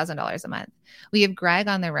 $12,000 a month. We have Greg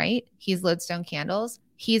on the right. He's Lodestone Candles.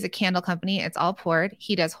 He's a candle company. It's all poured.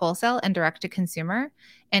 He does wholesale and direct to consumer,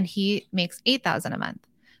 and he makes $8,000 a month.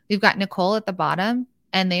 We've got Nicole at the bottom,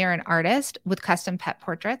 and they are an artist with custom pet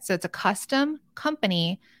portraits. So it's a custom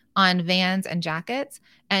company on vans and jackets.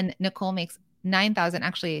 And Nicole makes $9,000.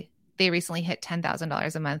 Actually, they recently hit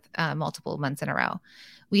 $10,000 a month, multiple months in a row.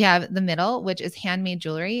 We have the middle, which is handmade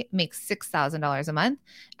jewelry, makes $6,000 a month.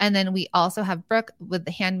 And then we also have Brooke with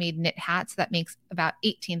the handmade knit hats that makes about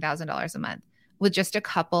 $18,000 a month with just a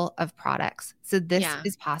couple of products. So this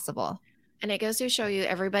is possible. And it goes to show you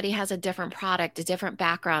everybody has a different product, a different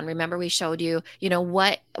background. Remember, we showed you,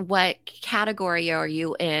 what category are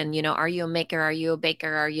you in? Are you a maker? Are you a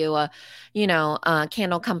baker? Are you a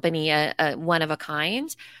candle company, a one of a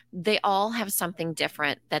kind? They all have something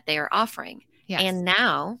different that they are offering. Yes. And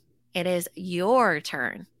now it is your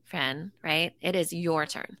turn, friend, right? It is your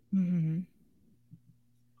turn. Mm-hmm.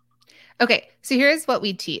 Okay. So here's what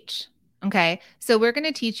we teach. Okay. So we're going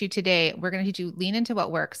to teach you today. We're going to teach you lean into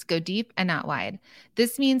what works, go deep and not wide.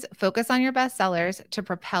 This means focus on your best sellers to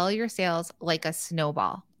propel your sales like a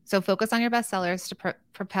snowball. So focus on your best sellers to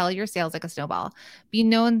propel your sales like a snowball. Be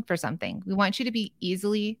known for something. We want you to be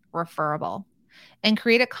easily referable. and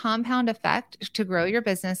create a compound effect to grow your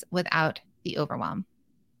business without the overwhelm.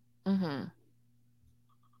 Mm-hmm.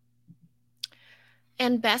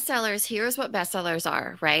 And bestsellers, here's what bestsellers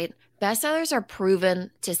are, right? Bestsellers are proven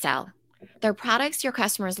to sell. They're products your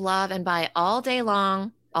customers love and buy all day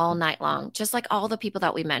long, all night long, just like all the people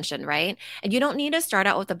that we mentioned, right? And you don't need to start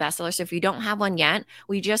out with a bestseller. So if you don't have one yet,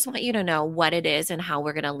 we just want you to know what it is and how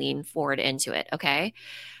we're going to lean forward into it, okay?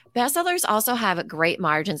 Bestsellers also have great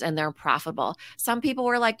margins and they're profitable. Some people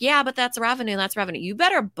were like, yeah, but that's revenue. That's revenue. You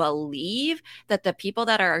better believe that the people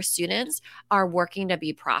that are our students are working to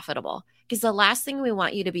be profitable. Because the last thing we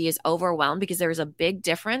want you to be is overwhelmed, because there's a big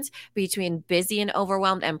difference between busy and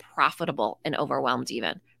overwhelmed and profitable and overwhelmed,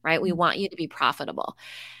 even, right? We want you to be profitable.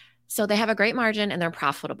 So they have a great margin and they're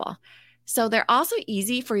profitable. So they're also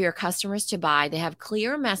easy for your customers to buy. They have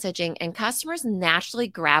clear messaging and customers naturally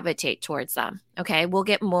gravitate towards them. Okay. We'll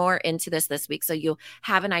get more into this week. So you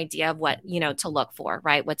have an idea of what, to look for,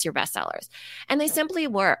 right? What's your bestsellers? And they simply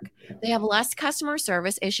work. They have less customer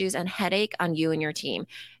service issues and headache on you and your team.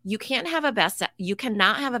 You cannot have a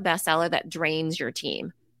bestseller that drains your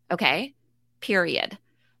team. Okay. Period.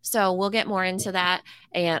 So we'll get more into that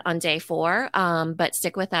on day 4, but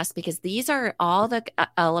stick with us because these are all the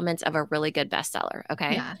elements of a really good bestseller,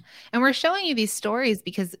 okay? Yeah. And we're showing you these stories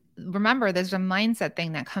because remember, there's a mindset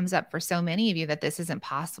thing that comes up for so many of you that this isn't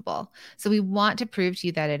possible. So we want to prove to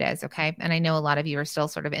you that it is, okay? And I know a lot of you are still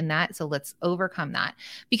sort of in that, so let's overcome that.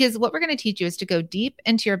 Because what we're going to teach you is to go deep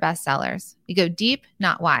into your bestsellers. You go deep,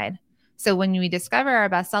 not wide. So when we discover our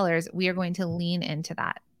bestsellers, we are going to lean into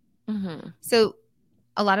that. Mm-hmm. So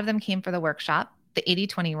a lot of them came for the workshop, the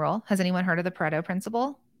 80-20 rule. Has anyone heard of the Pareto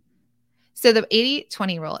principle? So the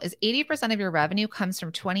 80-20 rule is 80% of your revenue comes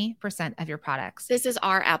from 20% of your products. This is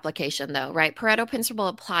our application though, right? Pareto principle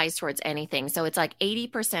applies towards anything. So it's like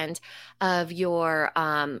 80% of your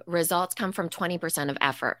results come from 20% of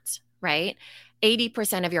efforts, right?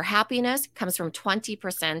 80% of your happiness comes from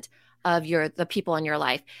 20% of the people in your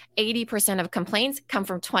life. 80% of complaints come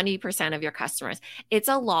from 20% of your customers. It's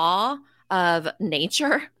a law of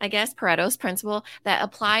nature, I guess, Pareto's principle that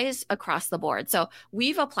applies across the board. So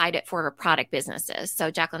we've applied it for product businesses. So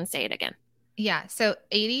Jacqueline, say it again. Yeah. So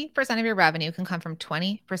 80% of your revenue can come from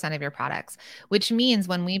 20% of your products, which means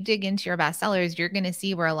when we dig into your bestsellers, you're going to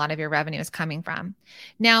see where a lot of your revenue is coming from.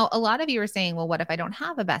 Now, a lot of you are saying, well, what if I don't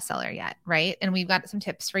have a bestseller yet? Right. And we've got some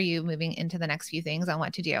tips for you moving into the next few things on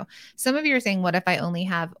what to do. Some of you are saying, what if I only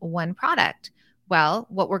have one product? Well,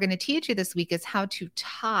 what we're going to teach you this week is how to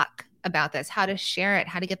talk about this, how to share it,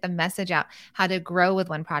 how to get the message out, how to grow with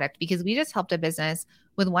one product, because we just helped a business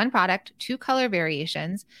with one product, 2 color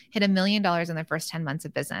variations, hit $1 million in the first 10 months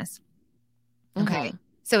of business. Okay. Mm-hmm.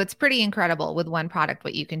 So it's pretty incredible with one product,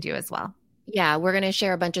 what you can do as well. Yeah, we're going to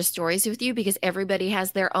share a bunch of stories with you because everybody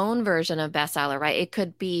has their own version of bestseller, right? It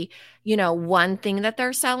could be, one thing that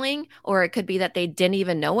they're selling, or it could be that they didn't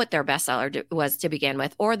even know what their bestseller was to begin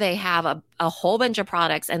with, or they have a whole bunch of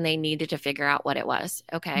products and they needed to figure out what it was.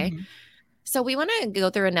 Okay. Mm-hmm. So we want to go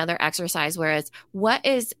through another exercise where it's what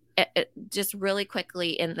is just really quickly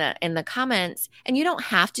in the comments, and you don't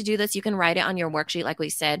have to do this. You can write it on your worksheet. Like we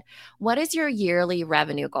said, what is your yearly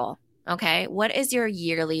revenue goal? Okay. What is your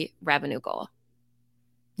yearly revenue goal?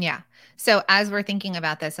 Yeah. So as we're thinking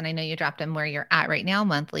about this, and I know you dropped in where you're at right now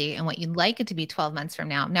monthly and what you'd like it to be 12 months from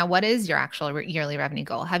now. Now, what is your actual yearly revenue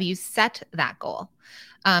goal? Have you set that goal?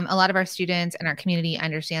 A lot of our students and our community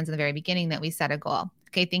understands in the very beginning that we set a goal.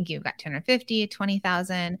 Okay, thank you. We've got 250,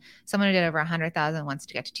 20,000. Someone who did over 100,000 wants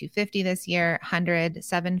to get to 250 this year, 100,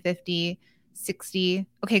 750, 60.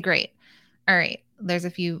 Okay, great. All right. There's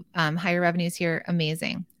a few higher revenues here.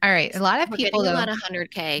 Amazing. All right. A lot of people getting about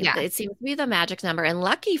 100K. Yeah. It seems to be the magic number. And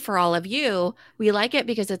lucky for all of you, we like it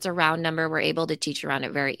because it's a round number. We're able to teach around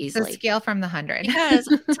it very easily. So scale from the 100. Because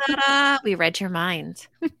ta-da, we read your mind.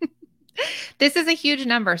 This is a huge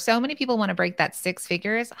number. So many people want to break that 6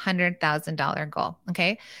 figures, $100,000 goal.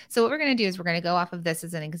 Okay. So what we're going to do is we're going to go off of this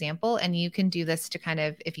as an example, and you can do this to kind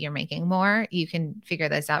of, if you're making more, you can figure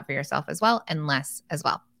this out for yourself as well, and less as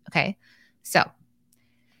well. Okay. So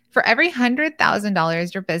for every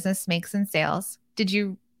 $100,000 your business makes in sales, did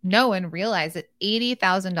you know and realize that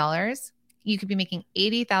 $80,000, you could be making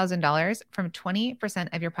 $80,000 from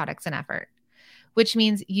 20% of your products and effort, which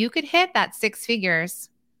means you could hit that 6 figures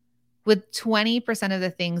with 20% of the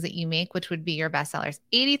things that you make, which would be your bestsellers.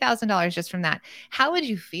 $80,000 just from that. How would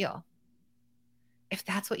you feel if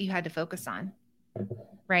that's what you had to focus on,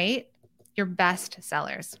 right? Your best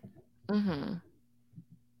sellers. Mm-hmm.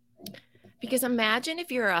 Because imagine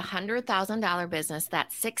if you're a $100,000 business, that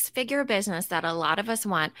 6-figure business that a lot of us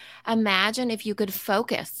want. Imagine if you could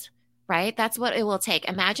focus right? That's what it will take.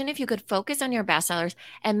 Imagine if you could focus on your bestsellers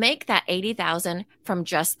and make that 80,000 from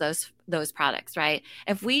just those products, right?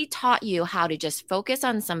 If we taught you how to just focus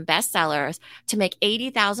on some bestsellers to make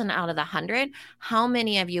 80,000 out of the 100, how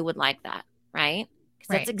many of you would like that, right?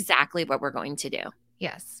 Because that's exactly what we're going to do.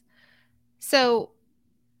 Yes. So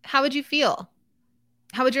how would you feel?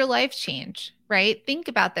 How would your life change, right? Think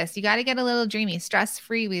about this. You got to get a little dreamy,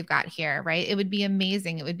 stress-free we've got here, right? It would be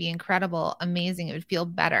amazing. It would be incredible, amazing. It would feel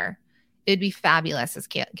better. It would be fabulous, as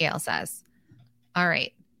Gail says. All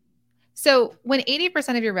right. So when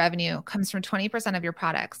 80% of your revenue comes from 20% of your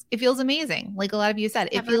products, it feels amazing. Like a lot of you said,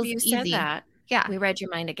 it feels easy. Said that. Yeah. We read your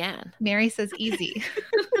mind again. Mary says easy.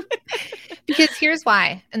 Because here's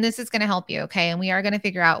why, and this is going to help you, okay? And we are going to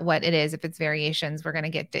figure out what it is. If it's variations, we're going to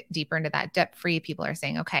get deeper into that. Debt-free people are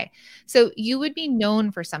saying, okay, so you would be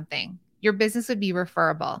known for something. Your business would be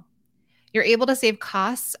referable. You're able to save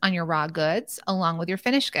costs on your raw goods along with your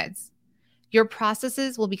finished goods. Your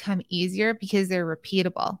processes will become easier because they're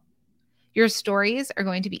repeatable. Your stories are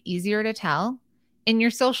going to be easier to tell, and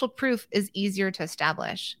your social proof is easier to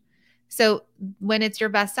establish. So when it's your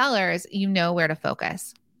bestsellers, you know where to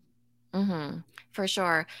focus. Mm-hmm, for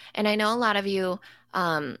sure. And I know a lot of you,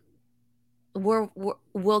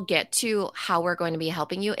 we'll get to how we're going to be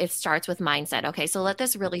helping you. It starts with mindset. Okay. So let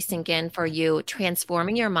this really sink in for you,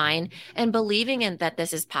 transforming your mind and believing in that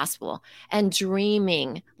this is possible and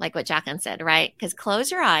dreaming, like what Jacqueline said, right? Because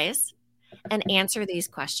close your eyes and answer these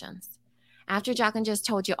questions. After Jacqueline just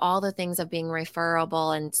told you all the things of being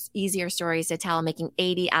referable and easier stories to tell, making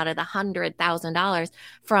 80 out of the $100,000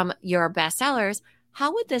 from your bestsellers,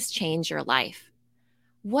 how would this change your life?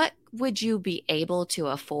 What would you be able to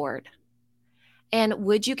afford? And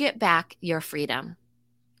would you get back your freedom,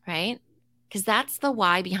 right? Because that's the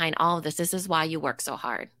why behind all of this. This is why you work so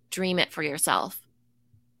hard. Dream it for yourself.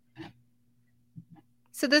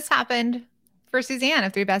 So this happened for Suzanne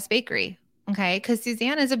of Three Best Bakery, okay? Because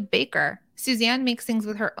Suzanne is a baker. Suzanne makes things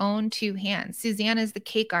with her own two hands. Suzanne is the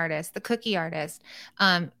cake artist, the cookie artist,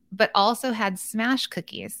 but also had smash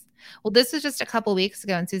cookies. Well, this was just a couple weeks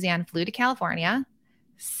ago, and Suzanne flew to California,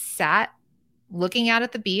 sat looking out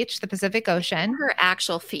at the beach, the Pacific Ocean. Her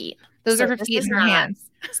actual feet. Those are her feet and her hands.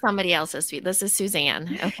 Somebody else's feet. This is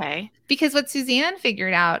Suzanne. Okay. Because what Suzanne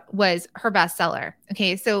figured out was her bestseller.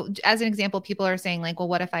 Okay. So as an example, people are saying like, well,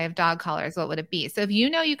 what if I have dog collars? What would it be? So if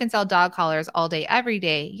you know you can sell dog collars all day, every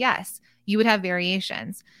day, yes, you would have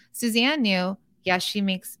variations. Suzanne knew, yes, she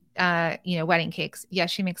makes wedding cakes.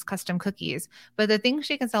 Yes, she makes custom cookies. But the things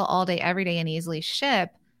she can sell all day, every day, and easily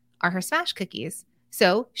ship are her smash cookies.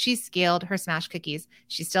 So she scaled her smash cookies.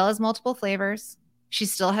 She still has multiple flavors. She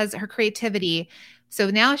still has her creativity. So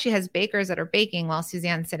now she has bakers that are baking while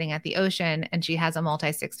Suzanne's sitting at the ocean, and she has a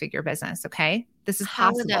multi-six-figure business. Okay. This is possible.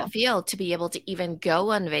 How would that feel to be able to even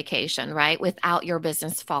go on vacation, right? Without your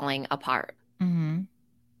business falling apart. Mm-hmm.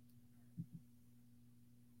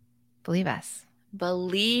 Believe us.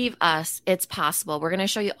 Believe us, it's possible. We're going to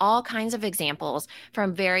show you all kinds of examples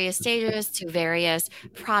from various stages to various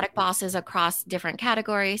product bosses across different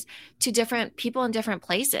categories to different people in different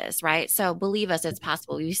places, right? So believe us, it's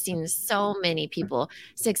possible. We've seen so many people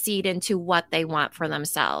succeed into what they want for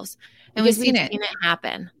themselves. And we've seen it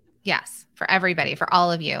happen. Yes, for everybody, for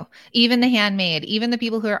all of you, even the handmade, even the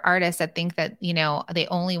people who are artists that think that, they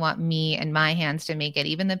only want me and my hands to make it.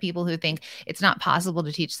 Even the people who think it's not possible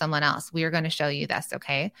to teach someone else. We are going to show you this.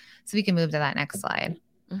 Okay. So we can move to that next slide.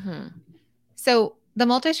 Mm-hmm. So the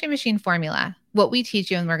multi-stream machine formula, what we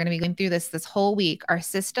teach you, and we're going to be going through this whole week, are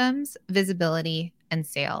systems, visibility, and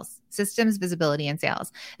sales. Systems, visibility, and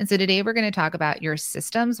sales. And so today we're going to talk about your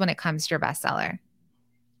systems when it comes to your bestseller.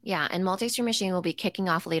 Yeah, and multi-stream machine will be kicking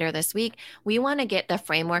off later this week. We want to get the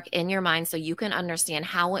framework in your mind so you can understand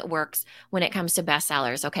how it works when it comes to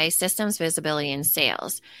bestsellers, okay? Systems, visibility, and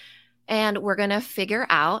sales. And we're going to figure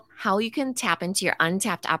out how you can tap into your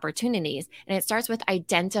untapped opportunities. And it starts with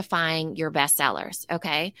identifying your bestsellers,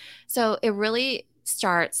 okay? So it really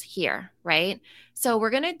starts here, right? So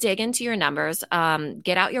we're going to dig into your numbers,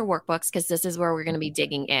 get out your workbooks because this is where we're going to be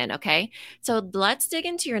digging in, okay? So let's dig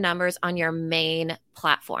into your numbers on your main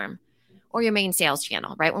platform or your main sales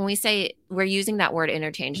channel, right? When we say we're using that word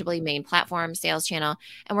interchangeably, main platform, sales channel,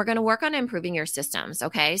 and we're going to work on improving your systems,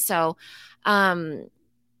 okay? So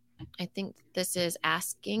I think this is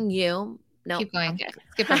asking you. No, keep going. Okay.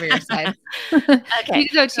 Skip over your slides. Okay. You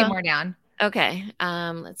can go two more down. Okay.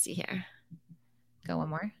 Let's see here. Go one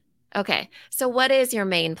more. Okay. So what is your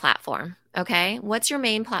main platform? Okay. What's your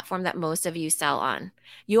main platform that most of you sell on?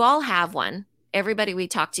 You all have one. Everybody we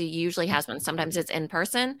talk to usually has one. Sometimes it's in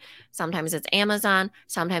person. Sometimes it's Amazon.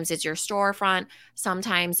 Sometimes it's your storefront.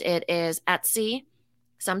 Sometimes it is Etsy.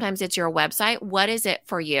 Sometimes it's your website. What is it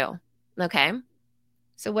for you? Okay.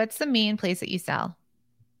 So what's the main place that you sell?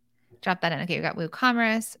 Drop that in. Okay, we got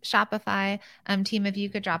WooCommerce, Shopify. Team, if you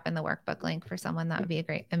could drop in the workbook link for someone, that would be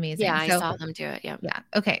amazing. Yeah, I saw them do it. Yeah. Yeah.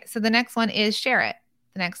 Okay. So the next one is share it.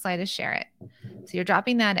 The next slide is share it. So you're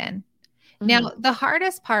dropping that in. Now, the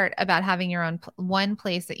hardest part about having your own one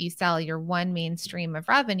place that you sell, your one main stream of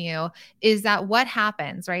revenue, is that what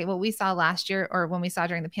happens, right? What we saw last year, or when we saw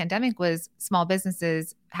during the pandemic, was small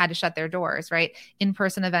businesses had to shut their doors, right?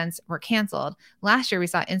 In-person events were canceled. Last year, we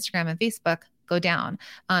saw Instagram and Facebook go down.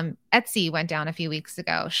 Etsy went down a few weeks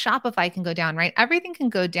ago. Shopify can go down, right? Everything can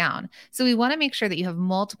go down. So we want to make sure that you have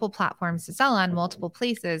multiple platforms to sell on, multiple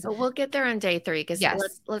places. But we'll get there on day 3 because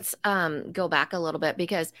yes. let's go back a little bit,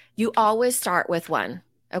 because you always start with one.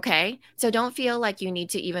 Okay. So don't feel like you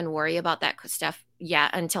need to even worry about that stuff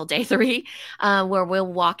yet until day 3, where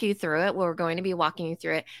we'll walk you through it. We're going to be walking you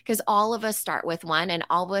through it because all of us start with one, and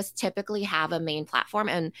all of us typically have a main platform.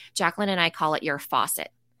 And Jacqueline and I call it your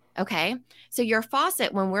faucet. Okay. So your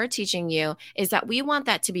faucet, when we're teaching you, is that we want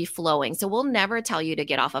that to be flowing. So we'll never tell you to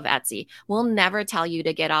get off of Etsy. We'll never tell you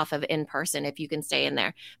to get off of in-person if you can stay in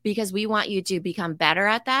there, because we want you to become better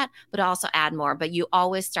at that, but also add more. But you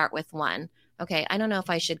always start with one. Okay. I don't know if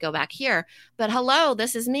I should go back here, but hello,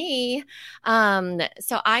 this is me.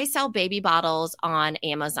 So I sell baby bottles on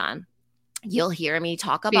Amazon. You'll hear me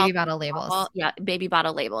talk about baby bottle labels. Yeah. Baby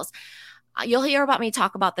bottle labels. You'll hear about me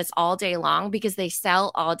talk about this all day long because they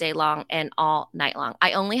sell all day long and all night long.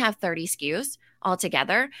 I only have 30 SKUs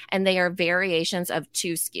altogether, and they are variations of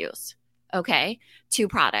 2 SKUs. Okay. 2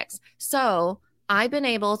 products. So I've been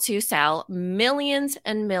able to sell millions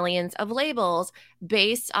and millions of labels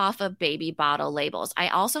based off of baby bottle labels. I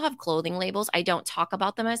also have clothing labels. I don't talk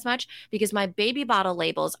about them as much because my baby bottle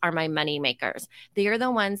labels are my money makers. They are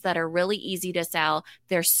the ones that are really easy to sell.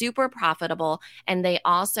 They're super profitable, and they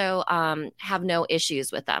also have no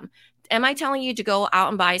issues with them. Am I telling you to go out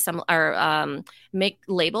and buy some or make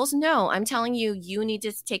labels? No, I'm telling you, you need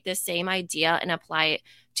to take the same idea and apply it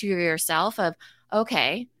to yourself of,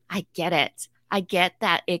 okay, I get it. I get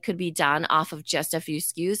that it could be done off of just a few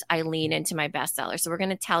SKUs. I lean into my bestseller. So we're going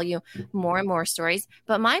to tell you more and more stories.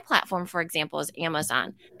 But my platform, for example, is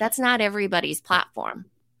Amazon. That's not everybody's platform,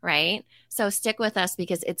 right? So stick with us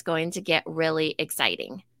because it's going to get really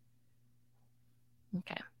exciting.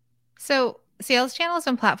 Okay. So sales channels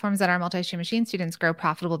and platforms that our multi-stream machine students grow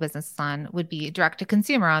profitable businesses on would be direct to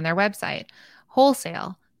consumer on their website,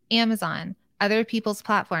 wholesale, Amazon, other people's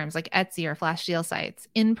platforms like Etsy or flash deal sites,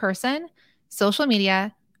 in person, social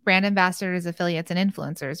media, brand ambassadors, affiliates, and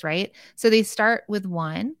influencers, right? So they start with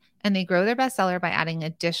one and they grow their bestseller by adding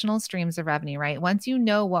additional streams of revenue, right? Once you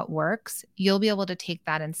know what works, you'll be able to take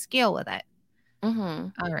that and scale with it. Mm-hmm.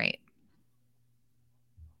 All right.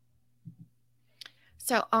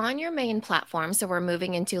 So on your main platform, so we're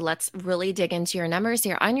moving into, let's really dig into your numbers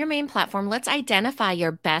here. On your main platform, let's identify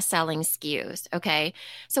your best-selling SKUs, okay?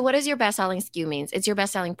 So what does your best-selling SKU means? It's your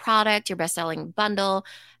best-selling product, your best-selling bundle.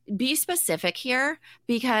 Be specific here,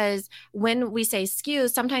 because when we say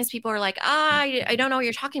SKUs, sometimes people are like, I don't know what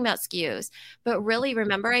you're talking about, SKUs. But really,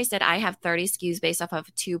 remember I said I have 30 SKUs based off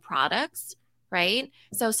of 2 products, right?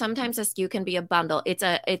 So sometimes a SKU can be a bundle. It's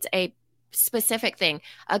a specific thing.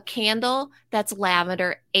 A candle that's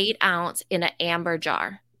lavender, 8 ounce in an amber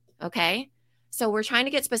jar. Okay. So we're trying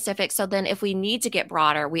to get specific. So then if we need to get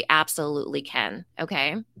broader, we absolutely can.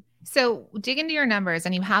 Okay. So dig into your numbers,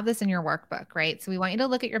 and you have this in your workbook, right? So we want you to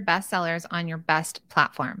look at your best sellers on your best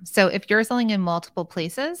platform. So if you're selling in multiple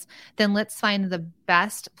places, then let's find the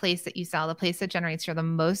best place that you sell, the place that generates you the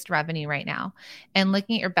most revenue right now. And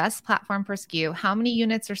looking at your best platform per SKU, how many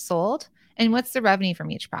units are sold and what's the revenue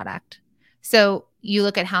from each product? So you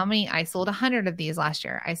look at how many, I sold 100 of these last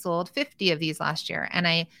year. I sold 50 of these last year, and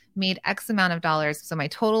I made X amount of dollars. So my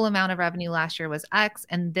total amount of revenue last year was X,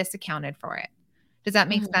 and this accounted for it. Does that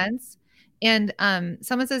make sense? And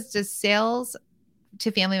someone says, does sales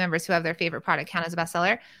to family members who have their favorite product count as a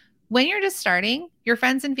bestseller? When you're just starting, your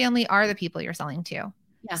friends and family are the people you're selling to.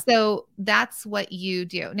 Yeah. So that's what you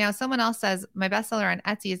do. Now, someone else says, my bestseller on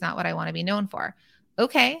Etsy is not what I want to be known for.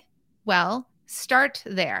 Okay, well, start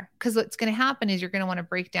there, because what's going to happen is you're going to want to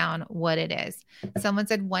break down what it is. Someone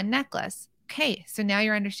said 1 necklace. Okay, so now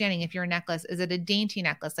you're understanding if your necklace, is it a dainty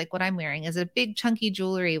necklace like what I'm wearing? Is it a big chunky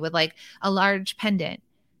jewelry with like a large pendant?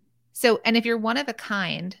 So, and if you're one of a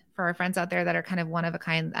kind, for our friends out there that are kind of one of a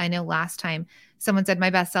kind, I know last time someone said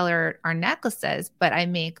my bestseller are necklaces, but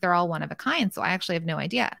they're all one of a kind. So I actually have no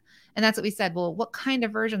idea. And that's what we said. Well, what kind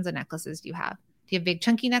of versions of necklaces do you have? Do you have big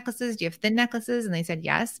chunky necklaces? Do you have thin necklaces? And they said,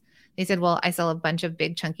 yes. They said, well, I sell a bunch of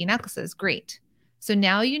big chunky necklaces. Great. So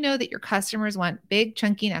now you know that your customers want big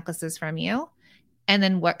chunky necklaces from you. And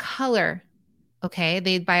then what color? Okay.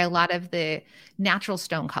 They buy a lot of the natural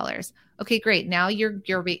stone colors. Okay, great. Now you're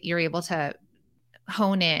able to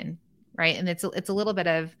hone in, right? And it's a little bit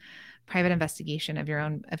of private investigation of your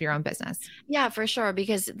own business. Yeah, for sure.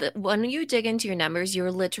 Because when you dig into your numbers,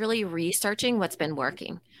 you're literally researching what's been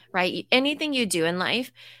working, right? Anything you do in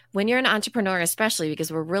life, when you're an entrepreneur, especially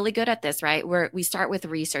because we're really good at this, right? We start with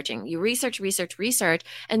researching. You research,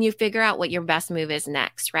 and you figure out what your best move is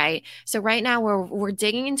next, right? So right now we're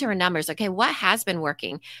digging into our numbers. Okay, what has been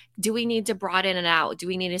working? Do we need to broaden it out? Do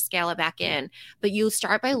we need to scale it back in? But you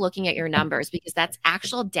start by looking at your numbers because that's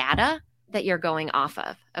actual data that you're going off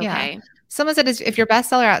of. Okay. Yeah. Someone said, if your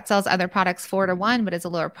bestseller outsells other products 4-to-1, but it's a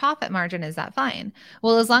lower profit margin, is that fine?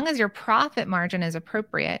 Well, as long as your profit margin is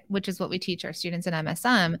appropriate, which is what we teach our students in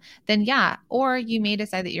MSM, then yeah. Or you may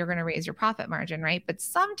decide that you're going to raise your profit margin, right? But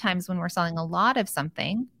sometimes when we're selling a lot of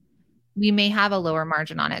something, we may have a lower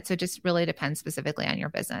margin on it. So it just really depends specifically on your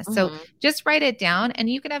business. So just write it down, and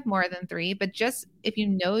you can have more than 3, but just if you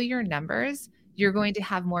know your numbers, you're going to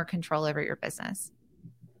have more control over your business.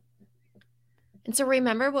 And so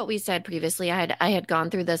remember what we said previously. I had gone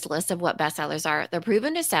through this list of what bestsellers are. They're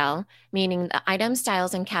proven to sell, meaning the items,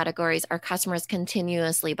 styles, and categories our customers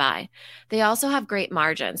continuously buy. They also have great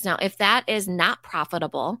margins. Now, if that is not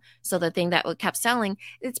profitable, so the thing that kept selling,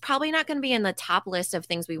 it's probably not going to be in the top list of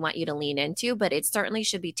things we want you to lean into, but it certainly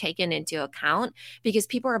should be taken into account because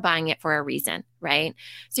people are buying it for a reason, right?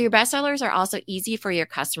 So your bestsellers are also easy for your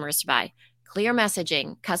customers to buy. Clear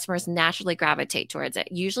messaging, customers naturally gravitate towards it.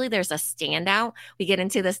 Usually there's a standout. We get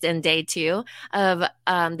into this in day 2 of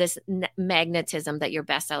this magnetism that your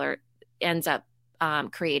bestseller ends up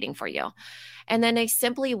creating for you. And then they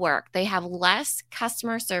simply work. They have less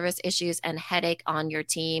customer service issues and headache on your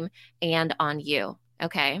team and on you.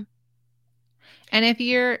 Okay. And if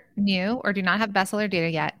you're new or do not have bestseller data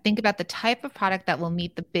yet, think about the type of product that will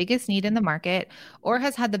meet the biggest need in the market or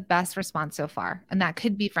has had the best response so far. And that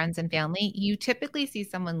could be friends and family. You typically see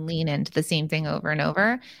someone lean into the same thing over and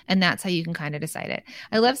over, and that's how you can kind of decide it.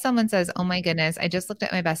 I love someone says, "Oh my goodness, I just looked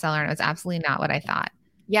at my bestseller and it was absolutely not what I thought."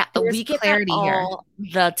 Yeah, There's we get that all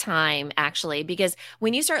the time, actually, because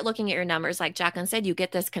when you start looking at your numbers, like Jacqueline said, you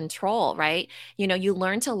get this control, right? You know, you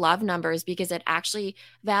learn to love numbers because it actually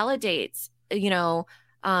validates,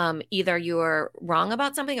 either you're wrong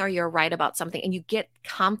about something or you're right about something, and you get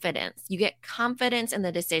confidence. You get confidence in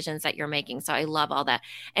the decisions that you're making. So I love all that.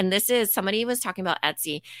 And this is, somebody was talking about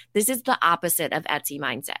Etsy. This is the opposite of Etsy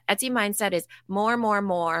mindset. Etsy mindset is more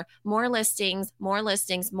listings,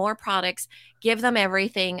 more products, give them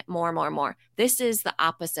everything, more. This is the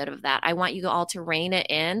opposite of that. I want you all to rein it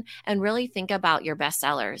in and really think about your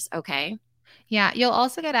bestsellers. Okay. Yeah, you'll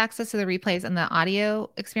also get access to the replays and the audio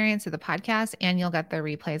experience of the podcast, and you'll get the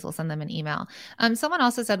replays. We'll send them an email. Someone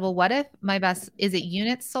also said, well, what if is it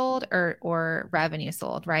units sold or revenue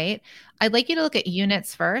sold, right? I'd like you to look at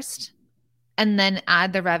units first and then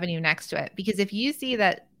add the revenue next to it. Because if you see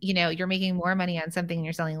that, you're making more money on something and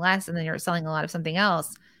you're selling less, and then you're selling a lot of something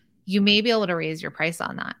else, you may be able to raise your price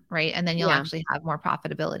on that, right? And then you'll actually have more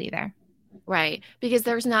profitability there. Right. Because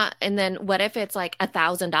there's not, and then what if it's like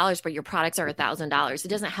 $1,000, but your products are $1,000? It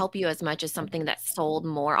doesn't help you as much as something that's sold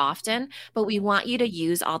more often, but we want you to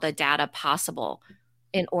use all the data possible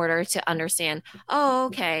in order to understand, oh,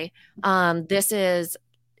 okay, this is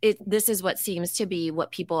what seems to be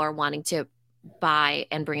what people are wanting to buy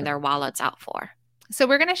and bring their wallets out for. So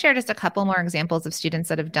we're going to share just a couple more examples of students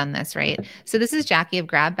that have done this, right? So this is Jackie of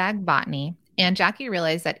Grab Bag Botany. And Jackie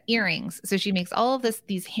realized that earrings, so she makes all of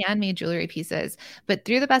these handmade jewelry pieces, but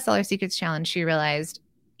through the Bestseller Secrets Challenge, she realized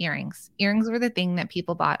earrings. Earrings were the thing that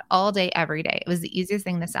people bought all day, every day. It was the easiest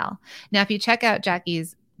thing to sell. Now, if you check out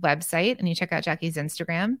Jackie's website and you check out Jackie's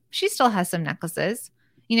Instagram, she still has some necklaces.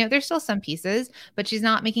 There's still some pieces, but she's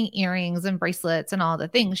not making earrings and bracelets and all the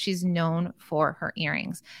things. She's known for her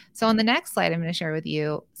earrings. So on the next slide, I'm going to share with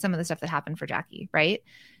you some of the stuff that happened for Jackie, right?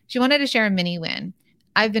 She wanted to share a mini win.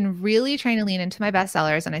 I've been really trying to lean into my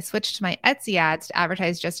bestsellers, and I switched to my Etsy ads to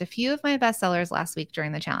advertise just a few of my bestsellers last week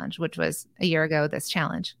during the challenge, which was a year ago, this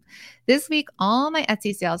challenge. This week, all my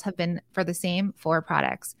Etsy sales have been for the same 4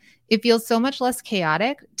 products. It feels so much less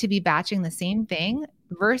chaotic to be batching the same thing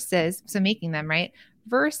making them, right?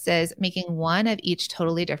 Versus making one of each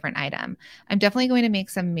totally different item. I'm definitely going to make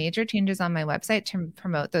some major changes on my website to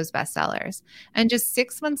promote those bestsellers. And just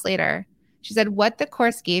 6 months later, she said, what the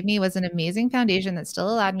course gave me was an amazing foundation that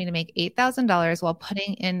still allowed me to make $8,000 while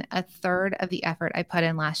putting in a third of the effort I put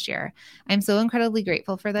in last year. I'm so incredibly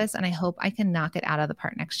grateful for this, and I hope I can knock it out of the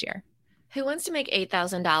park next year. Who wants to make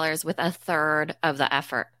 $8,000 with a third of the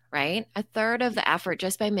effort? right? A third of the effort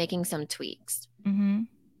just by making some tweaks. Mm-hmm.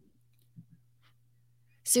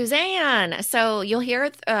 Suzanne. So you'll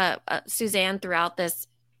hear Suzanne throughout this,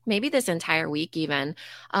 maybe this entire week even,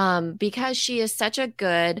 because she is such a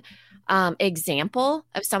good example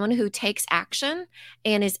of someone who takes action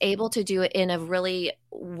and is able to do it in a really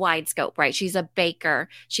wide scope, right? She's a baker.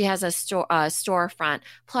 She has a storefront.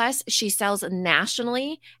 Plus, she sells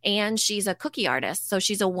nationally, and she's a cookie artist. So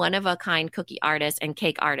she's a one-of-a-kind cookie artist and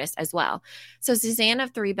cake artist as well. So Suzanne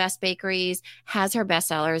of Three Best Bakeries has her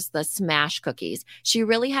bestsellers, the Smash Cookies. She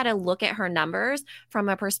really had to look at her numbers from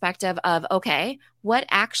a perspective of, okay, what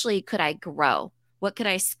actually could I grow? What could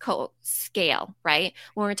I scale, right?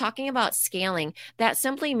 When we're talking about scaling, that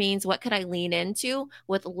simply means what could I lean into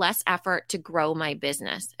with less effort to grow my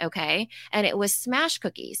business, okay? And it was Smash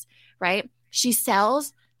Cookies, right? She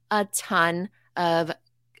sells a ton of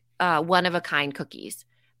one-of-a-kind cookies.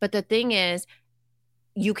 But the thing is,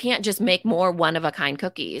 you can't just make more one-of-a-kind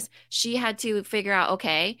cookies. She had to figure out,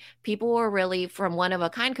 okay, people were really from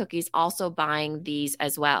one-of-a-kind cookies also buying these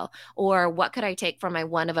as well. Or what could I take from my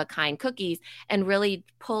one-of-a-kind cookies and really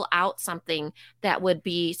pull out something that would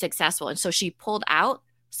be successful? And so she pulled out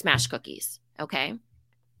Smash Cookies, okay?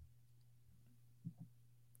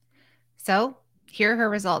 So here are her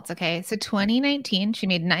results, okay? So 2019, she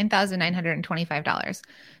made $9,925.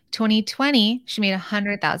 2020, she made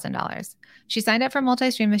 $100,000. She signed up for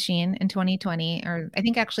Multi-Stream Machine in 2020, or I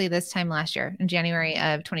think actually this time last year, in January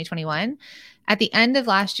of 2021. At the end of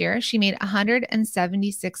last year, she made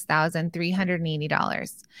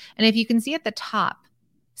 $176,380. And if you can see at the top,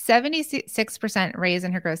 76% raise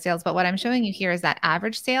in her gross sales. But what I'm showing you here is that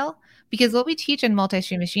average sale, because what we teach in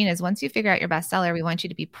Multi-Stream Machine is once you figure out your bestseller, we want you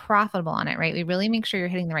to be profitable on it, right? We really make sure you're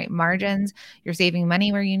hitting the right margins, you're saving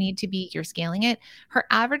money where you need to be, you're scaling it. Her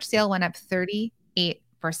average sale went up 38%.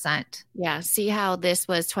 Yeah. See how this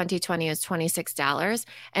was 2020 was $26.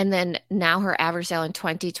 And then now her average sale in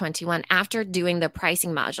 2021, after doing the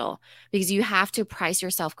pricing module, because you have to price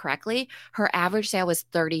yourself correctly, her average sale was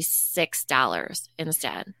 $36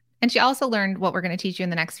 instead. And she also learned what we're going to teach you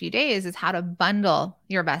in the next few days is how to bundle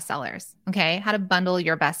your bestsellers. Okay. How to bundle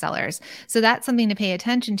your bestsellers. So that's something to pay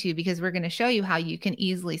attention to because we're going to show you how you can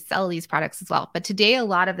easily sell these products as well. But today, a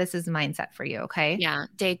lot of this is mindset for you. Okay. Yeah.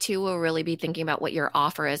 Day 2 will really be thinking about what your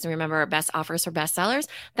offer is. And remember, our best offers for bestsellers.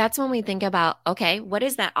 That's when we think about, okay, what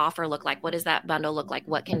does that offer look like? What does that bundle look like?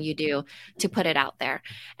 What can you do to put it out there?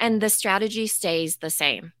 And the strategy stays the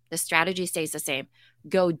same. The strategy stays the same.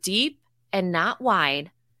 Go deep and not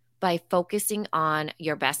wide by focusing on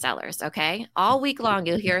your bestsellers, okay? All week long,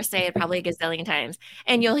 you'll hear us say it probably a gazillion times,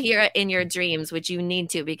 and you'll hear it in your dreams, which you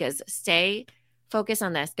need to, because stay focused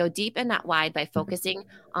on this. Go deep and not wide by focusing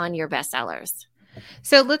on your bestsellers.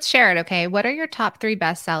 So let's share it, okay? What are your top 3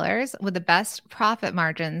 bestsellers with the best profit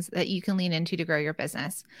margins that you can lean into to grow your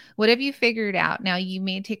business? What have you figured out? Now, you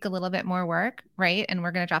may take a little bit more work, right? And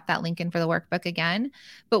we're going to drop that link in for the workbook again.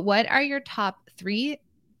 But what are your top 3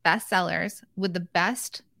 bestsellers with the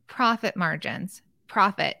best profit margins,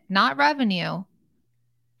 profit, not revenue,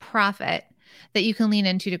 profit that you can lean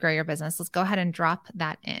into to grow your business? Let's go ahead and drop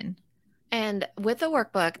that in. And with the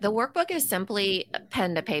workbook is simply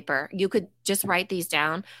pen to paper. You could just write these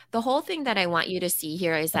down. The whole thing that I want you to see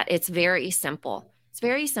here is that it's very simple. It's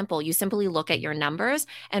very simple. You simply look at your numbers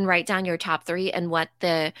and write down your top 3 and what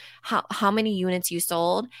how many units you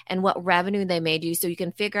sold and what revenue they made you, so you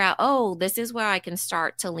can figure out, oh, this is where I can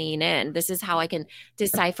start to lean in. This is how I can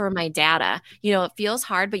decipher my data. You know, it feels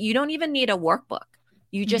hard, but you don't even need a workbook.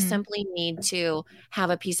 You just simply need to have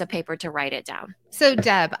a piece of paper to write it down. So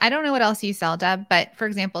Deb, I don't know what else you sell, Deb, but for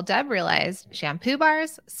example, Deb realized shampoo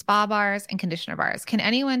bars, spa bars, and conditioner bars. Can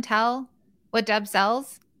anyone tell what Deb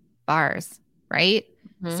sells? Bars, right?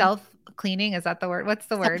 Mm-hmm. Self-cleaning, is that the word? What's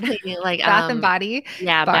the word? Like bath and body.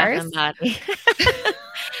 Yeah, bars. Bath and Body.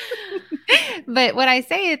 But what I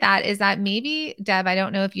say that is that maybe, Deb, I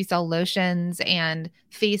don't know if you sell lotions and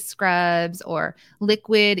face scrubs or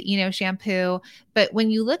liquid, shampoo. But when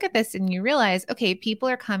you look at this and you realize, okay, people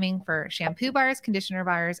are coming for shampoo bars, conditioner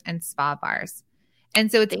bars, and spa bars. And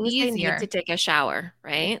so it's easier. They need to take a shower,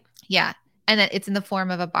 right? Yeah. And that it's in the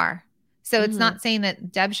form of a bar. So it's not saying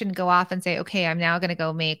that Deb shouldn't go off and say, okay, I'm now going to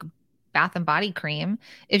go make bath and body cream.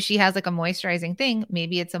 If she has like a moisturizing thing,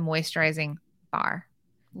 maybe it's a moisturizing bar.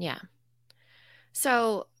 Yeah.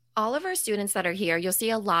 So all of our students that are here, you'll see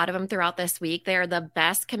a lot of them throughout this week. They're the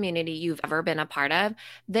best community you've ever been a part of.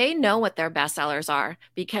 They know what their bestsellers are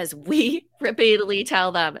because we repeatedly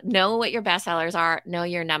tell them, know what your bestsellers are, know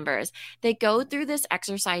your numbers. They go through this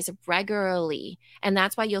exercise regularly. And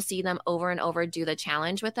that's why you'll see them over and over do the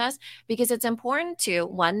challenge with us, because it's important to,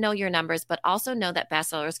 one, know your numbers, but also know that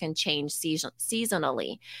bestsellers can change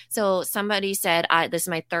seasonally. So somebody said, this is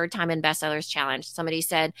my third time in bestsellers challenge. Somebody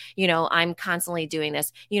said, I'm constantly doing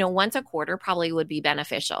this. Once a quarter probably would be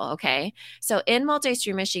beneficial. Okay. So in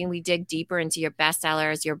Multi-Stream Machine, we dig deeper into your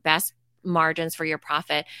bestsellers, your best margins for your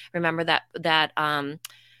profit. Remember that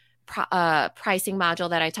pricing module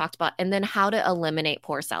that I talked about, and then how to eliminate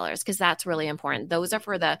poor sellers, because that's really important. Those are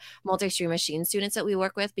for the Multi-Stream Machine students that we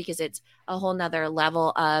work with, because it's a whole nother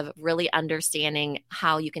level of really understanding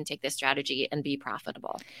how you can take this strategy and be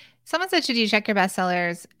profitable. Someone said, should you check your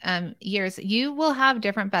bestsellers years? You will have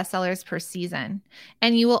different bestsellers per season,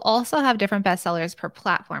 and you will also have different bestsellers per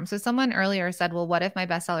platform. So someone earlier said, well, what if my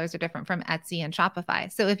bestsellers are different from Etsy and Shopify?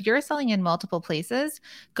 So if you're selling in multiple places,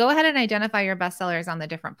 go ahead and identify your bestsellers on the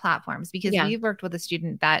different platforms, because we've worked with a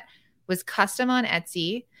student that was custom on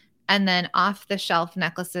Etsy and then off the shelf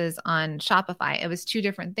necklaces on Shopify. It was two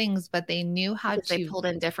different things, but they knew how to. They pulled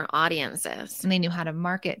in different audiences. And they knew how to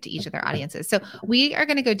market to each of their audiences. So we are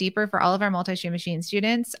going to go deeper for all of our Multi-Stream Machine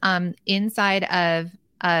students inside of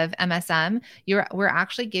MSM. We're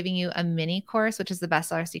actually giving you a mini course, which is the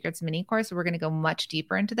Bestseller Secrets mini course. So we're going to go much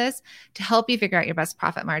deeper into this to help you figure out your best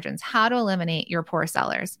profit margins, how to eliminate your poor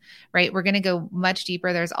sellers, right? We're going to go much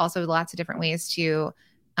deeper. There's also lots of different ways to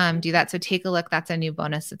do that. So take a look. That's a new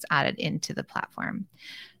bonus that's added into the platform.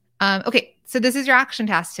 Okay. So this is your action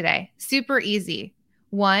task today. Super easy.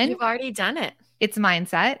 1, you've already done it. It's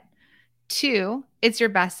mindset. 2, it's your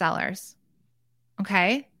bestsellers.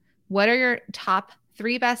 Okay. What are your top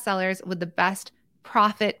 3 bestsellers with the best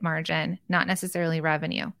profit margin, not necessarily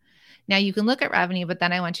revenue? Now you can look at revenue, but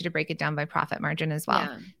then I want you to break it down by profit margin as well.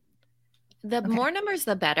 Yeah. The more numbers,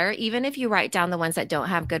 the better. Even if you write down the ones that don't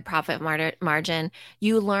have good profit margin,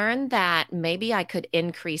 you learn that maybe I could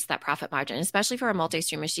increase that profit margin, especially for a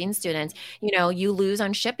Multi-Stream Machine students. You lose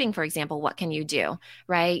on shipping, for example. What can you do,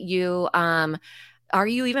 right? Are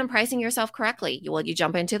you even pricing yourself correctly? Well, you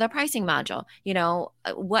jump into the pricing module.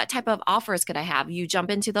 What type of offers could I have? You jump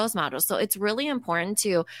into those modules. So it's really important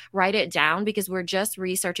to write it down, because we're just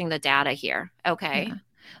researching the data here. Okay. Yeah.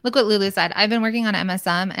 Look what Lulu said. I've been working on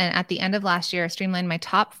MSM, and at the end of last year, I streamlined my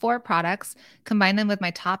top 4 products, combined them with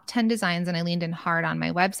my top 10 designs, and I leaned in hard on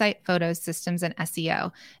my website, photos, systems, and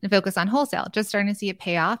SEO, and focus on wholesale. Just starting to see it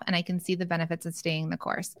pay off, and I can see the benefits of staying the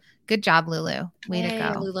course. Good job, Lulu. Way to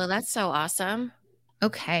go. Lulu, that's so awesome.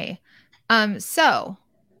 Okay. So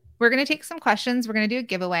we're going to take some questions. We're going to do a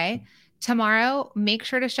giveaway. Tomorrow, make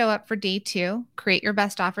sure to show up for day 2. Create your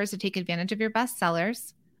best offers to take advantage of your best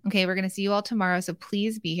sellers. Okay, we're going to see you all tomorrow, so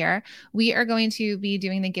please be here. We are going to be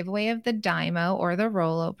doing the giveaway of the Dymo or the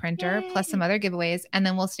Rollo printer, plus some other giveaways, and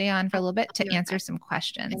then we'll stay on for a little bit to answer some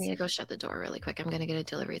questions. I need to go shut the door really quick. I'm going to get a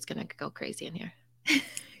delivery. It's going to go crazy in here.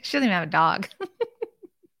 She doesn't even have a dog.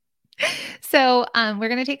 So we're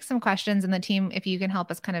going to take some questions, and the team, if you can help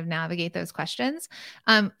us kind of navigate those questions.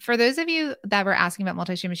 For those of you that were asking about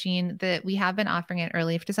Multi-Stream Machine, that we have been offering it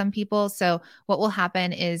early to some people. So what will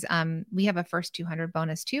happen is we have a first 200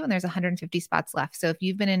 bonus too, and there's 150 spots left. So if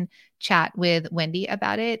you've been in chat with Wendy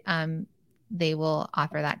about it, they will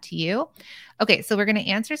offer that to you. Okay, so we're going to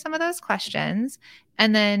answer some of those questions,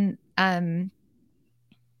 and then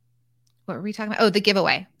what were we talking about? Oh, the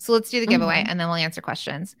giveaway. So let's do the giveaway, and then we'll answer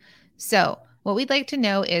questions. So what we'd like to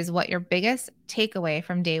know is what your biggest takeaway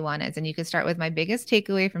from day 1 is. And you can start with my biggest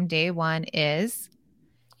takeaway from day 1 is,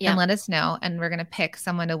 and let us know. And we're going to pick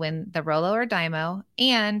someone to win the Rollo or Dymo,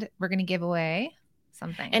 and we're going to give away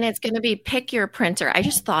something. And it's going to be pick your printer. I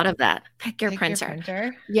just thought of that. Pick your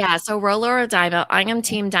printer. Yeah. So Rollo or Dymo. I am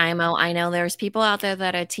team Dymo. I know there's people out there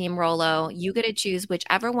that are team Rollo. You get to choose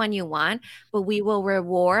whichever one you want, but we will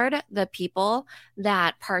reward the people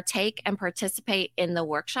that partake and participate in the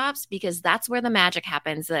workshops, because that's where the magic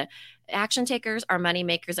happens. The action takers are money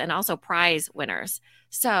makers and also prize winners.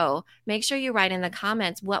 So make sure you write in the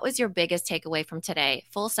comments, what was your biggest takeaway from today?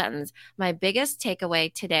 Full sentence. My biggest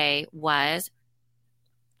takeaway today was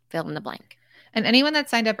fill in the blank. And anyone that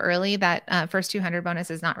signed up early, that first 200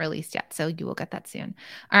 bonus is not released yet. So you will get that soon.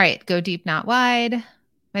 All right. Go deep, not wide.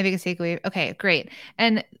 My biggest takeaway. Okay, great.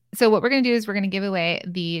 And so what we're going to do is we're going to give away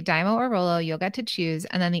the Dymo or Rollo. You'll get to choose.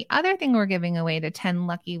 And then the other thing we're giving away to 10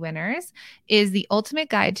 lucky winners is the ultimate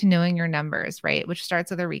guide to knowing your numbers, right? Which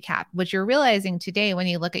starts with a recap. What you're realizing today when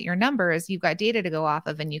you look at your numbers, you've got data to go off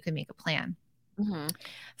of, and you can make a plan. Mm-hmm.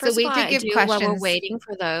 So wait to give questions. While we're waiting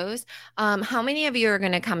for those, how many of you are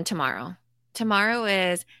going to come tomorrow? Tomorrow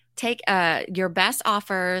is take your best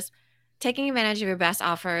offers taking advantage of your best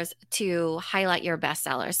offers to highlight your best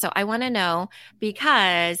sellers. So I want to know,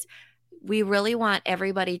 because we really want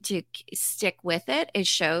everybody to stick with it. It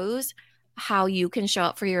shows how you can show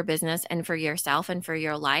up for your business and for yourself and for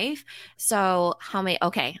your life. So how many?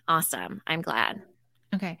 Okay, awesome. I'm glad.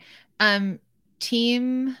 Okay.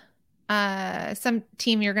 Team,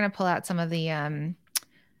 you're going to pull out some of the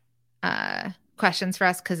questions for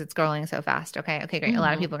us because it's scrolling so fast. Okay, great. A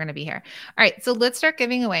lot of people are going to be here. All right, so let's start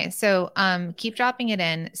giving away. So keep dropping it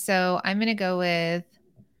in. So I'm going to go with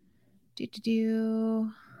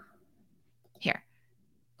here.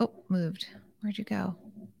 Oh, moved. Where'd you go?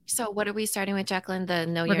 So what are we starting with, Jacqueline? The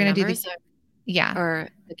know We're your gonna numbers? Do the, or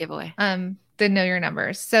the giveaway? The know your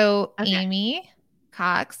numbers. So Okay. Amy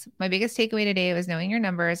Cox, my biggest takeaway today was knowing your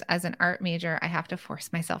numbers. As an art major, I have to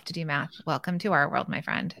force myself to do math. Welcome to our world, my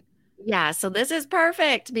friend. Yeah, so this is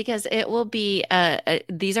perfect because it will be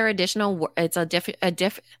these are additional. It's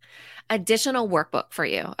additional workbook for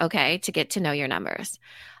you, okay, to get to know your numbers.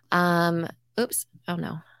 Oops. Oh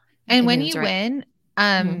no. And when you win,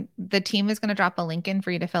 the team is going to drop a link in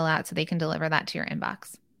for you to fill out so they can deliver that to your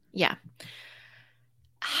inbox. Yeah.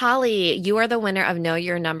 Holly, you are the winner of Know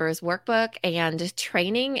Your Numbers workbook and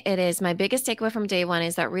training. It is my biggest takeaway from day one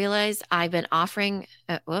is that realize I've been trying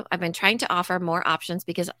to offer more options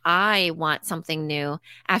because I want something new.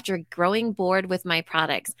 After growing bored with my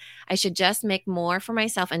products, I should just make more for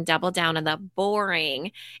myself and double down on the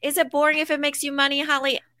boring. Is it boring if it makes you money,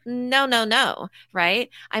 Holly? No, right?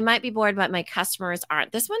 I might be bored, but my customers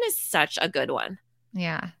aren't. This one is such a good one.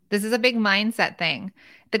 Yeah. This is a big mindset thing.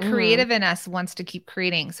 The creative in us wants to keep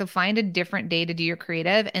creating. So find a different day to do your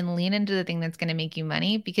creative and lean into the thing that's going to make you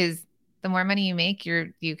money, because the more money you make,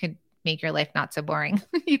 you could make your life not so boring.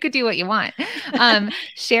 You could do what you want.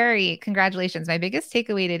 Sherry, congratulations. My biggest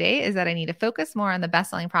takeaway today is that I need to focus more on the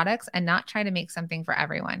best-selling products and not try to make something for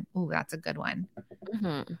everyone. Ooh, that's a good one.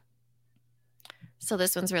 So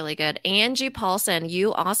this one's really good. Angie Paulson,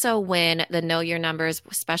 you also win the Know Your Numbers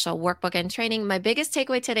special workbook and training. My biggest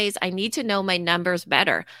takeaway today is I need to know my numbers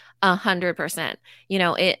better, 100%. You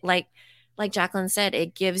know, it like Jacqueline said,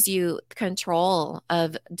 it gives you control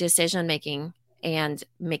of decision-making and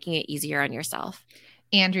making it easier on yourself.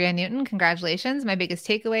 Andrea Newton, congratulations. My biggest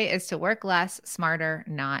takeaway is to work less, smarter,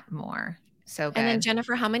 not more. So good. And then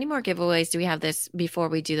Jennifer, how many more giveaways do we have this before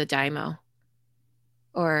we do the Dymo?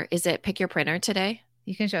 Or is it pick your printer today?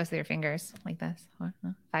 You can show us with your fingers like this.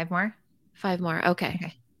 5 more? 5 more.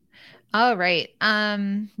 Okay. All right.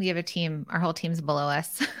 We have a team. Our whole team's below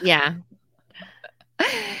us. Yeah.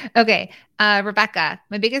 Okay. Rebecca,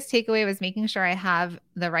 my biggest takeaway was making sure I have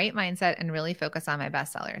the right mindset and really focus on my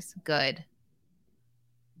bestsellers. Good.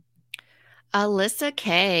 Alyssa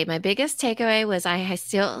K, my biggest takeaway was I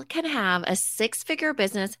still can have a 6-figure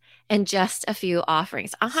business and just a few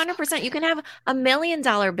offerings. 100%. You can have $1 million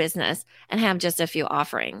business and have just a few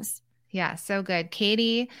offerings. Yeah, so good.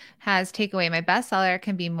 Katie has takeaway. My bestseller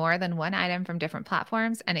can be more than one item from different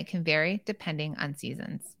platforms, and it can vary depending on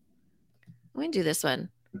seasons. I'm going to do this one.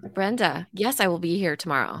 Brenda, yes, I will be here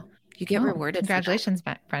tomorrow. You get rewarded. Congratulations,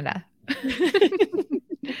 Brenda.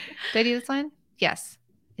 Did I do this one? Yes,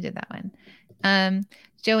 I did that one.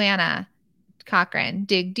 Joanna Cochran,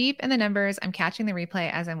 dig deep in the numbers. I'm catching the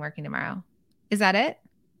replay as I'm working tomorrow. Is that it?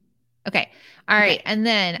 Okay. All right. And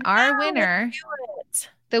then our winner,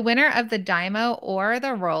 the winner of the Dymo or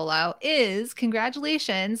the Rollo is,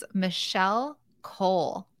 congratulations, Michelle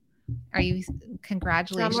Cole.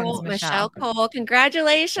 Congratulations, Michelle Cole.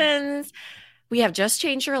 Congratulations. We have just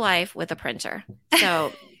changed your life with a printer.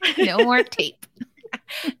 So no more tape.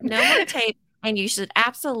 No more tape. And you should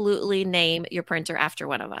absolutely name your printer after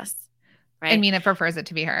one of us, right? And Mina prefers it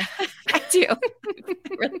to be her. I do. I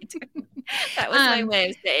really do. That was my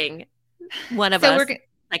way of saying one of us,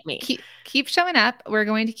 like me. Keep showing up. We're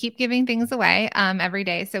going to keep giving things away every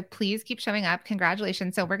day. So please keep showing up.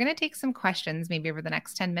 Congratulations. So we're going to take some questions maybe over the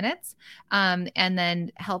next 10 minutes and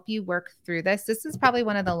then help you work through this. This is probably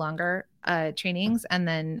one of the longer trainings, and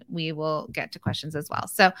then we will get to questions as well.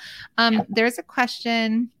 So there's a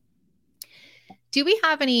question. Do we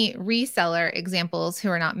have any reseller examples who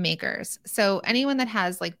are not makers? So anyone that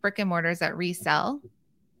has like brick and mortars that resell?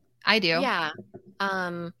 I do. Yeah.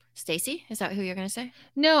 Stacy, is that who you're going to say?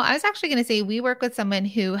 No, I was actually going to say we work with someone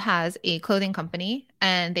who has a clothing company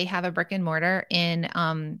and they have a brick and mortar in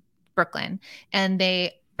Brooklyn, and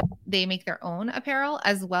they make their own apparel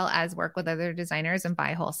as well as work with other designers and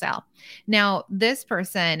buy wholesale. Now, this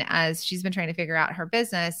person, as she's been trying to figure out her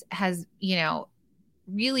business, has,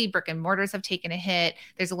 really brick and mortars have taken a hit.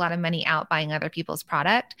 There's a lot of money out buying other people's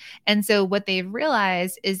product. And so what they've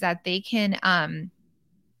realized is that they can,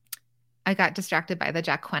 I got distracted by the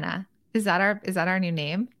Jaquena Is that our new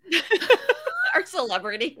name? Our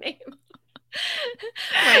celebrity name.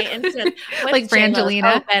 Right. Instead, like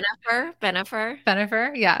Brangelina. Oh,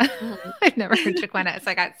 Benifer. Yeah. I've never heard Chiquena,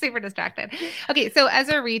 so I got super distracted. Okay. So as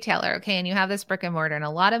a retailer, okay, and you have this brick and mortar and a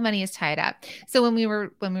lot of money is tied up. So when we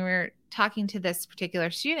were talking to this particular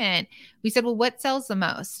student, we said, well, what sells the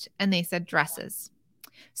most? And they said dresses.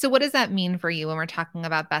 So what does that mean for you when we're talking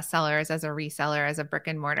about bestsellers as a reseller, as a brick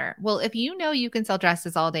and mortar? Well, if you know you can sell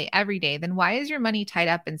dresses all day, every day, then why is your money tied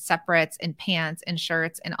up in separates and pants and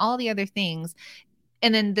shirts and all the other things?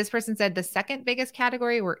 And then this person said the second biggest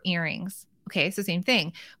category were earrings. Okay, so same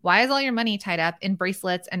thing. Why is all your money tied up in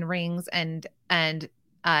bracelets and rings and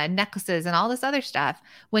necklaces and all this other stuff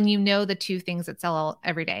when you know the two things that sell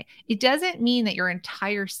every day? It doesn't mean that your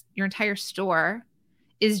entire store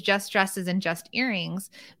is just dresses and just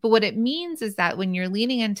earrings. But what it means is that when you're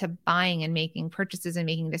leaning into buying and making purchases and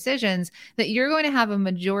making decisions, that you're going to have a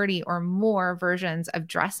majority or more versions of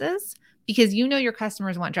dresses because you know your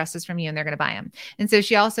customers want dresses from you and they're going to buy them. And so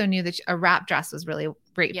she also knew that a wrap dress was really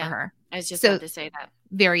great for her. I was just about to say that.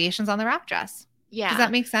 Variations on the wrap dress. Yeah. Does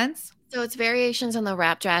that make sense? So it's variations on the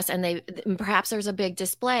wrap dress, and perhaps there's a big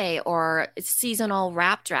display or seasonal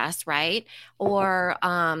wrap dress, right? Or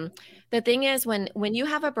the thing is, when you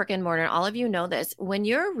have a brick and mortar, all of you know this, when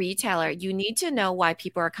you're a retailer, you need to know why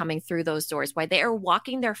people are coming through those doors, why they are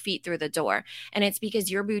walking their feet through the door. And it's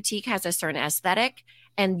because your boutique has a certain aesthetic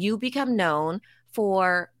and you become known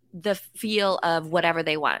for the feel of whatever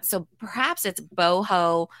they want. So perhaps it's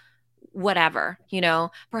boho, whatever,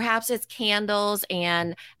 perhaps it's candles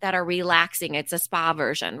and that are relaxing. It's a spa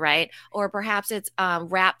version, right? Or perhaps it's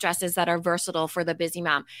wrap dresses that are versatile for the busy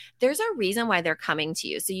mom. There's a reason why they're coming to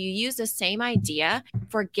you. So you use the same idea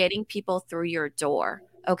for getting people through your door.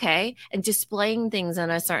 Okay. And displaying things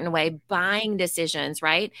in a certain way, buying decisions,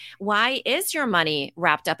 right? Why is your money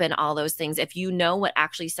wrapped up in all those things if you know what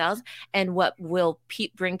actually sells and what will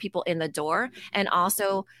bring people in the door and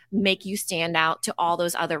also make you stand out to all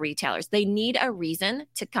those other retailers? They need a reason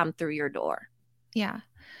to come through your door. Yeah.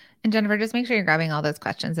 And Jennifer, just make sure you're grabbing all those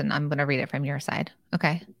questions and I'm going to read it from your side.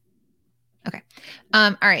 Okay. Okay.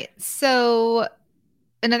 All right. So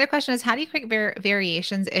another question is, how do you create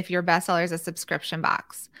variations if your bestseller is a subscription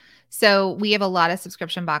box? So we have a lot of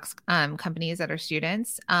subscription box companies that are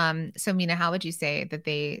students. So Mina, how would you say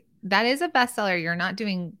that is a bestseller? You're not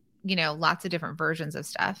doing, lots of different versions of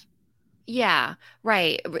stuff. Yeah,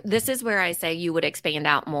 right. This is where I say you would expand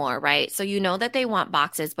out more, right? So you know that they want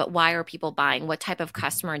boxes, but why are people buying? What type of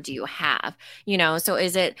customer do you have? So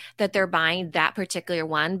is it that they're buying that particular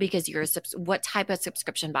one because what type of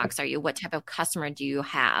subscription box are you? What type of customer do you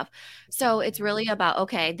have? So it's really about,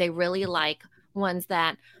 okay, they really like ones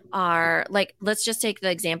that are like, let's just take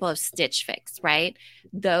the example of Stitch Fix, right?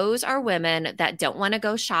 Those are women that don't want to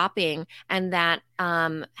go shopping and that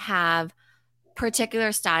have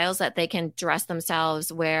particular styles that they can dress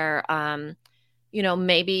themselves where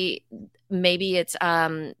maybe it's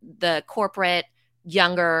the corporate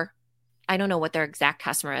younger, I don't know what their exact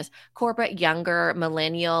customer is, corporate younger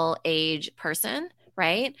millennial age person,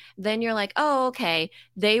 right? Then you're like, oh, okay,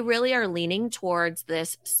 they really are leaning towards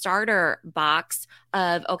this starter box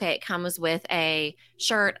of, okay, it comes with a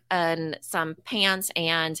shirt and some pants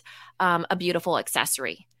and a beautiful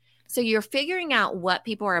accessory. So you're figuring out what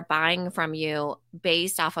people are buying from you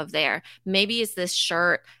based off of there. Maybe it's this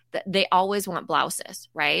shirt that they always want blouses,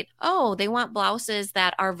 right? Oh, they want blouses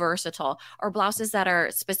that are versatile or blouses that are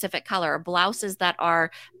specific color, or blouses that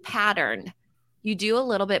are patterned. You do a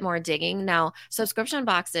little bit more digging. Now, subscription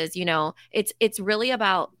boxes, it's really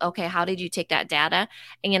about, okay, how did you take that data?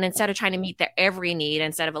 And instead of trying to meet their every need,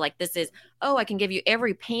 instead of like, this is, oh, I can give you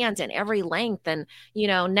every pant and every length. And,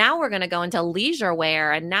 now we're going to go into leisure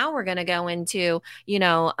wear. And now we're going to go into,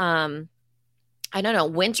 I don't know,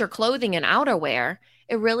 winter clothing and outerwear.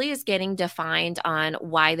 It really is getting defined on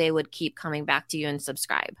why they would keep coming back to you and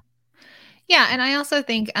subscribe. Yeah. And I also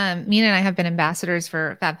think Mina and I have been ambassadors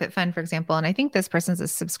for FabFitFun, for example. And I think this person's a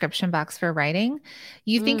subscription box for writing.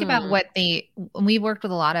 You think about we worked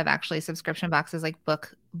with a lot of actually subscription boxes, like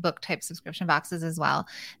book type subscription boxes as well.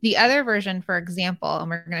 The other version, for example, and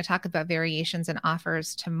we're going to talk about variations and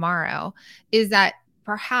offers tomorrow, is that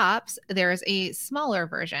perhaps there's a smaller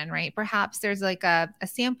version, right? Perhaps there's like a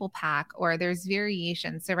sample pack or there's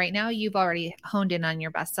variations. So right now you've already honed in on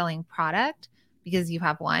your best-selling product because you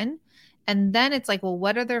have one. And then it's like, well,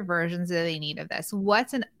 what other versions do they need of this?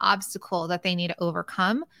 What's an obstacle that they need to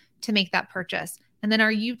overcome to make that purchase? And then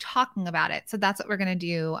are you talking about it? So that's what we're going to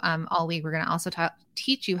do all week. We're going to also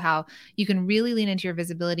teach you how you can really lean into your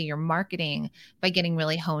visibility, your marketing by getting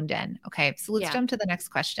really honed in. Okay. So let's jump to the next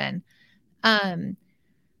question.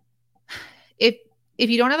 if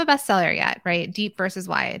you don't have a bestseller yet, right? Deep versus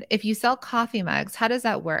wide. If you sell coffee mugs, how does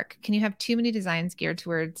that work? Can you have too many designs geared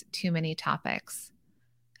towards too many topics?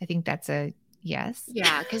 I think that's a yes.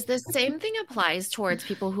 Yeah, because the same thing applies towards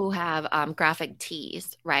people who have graphic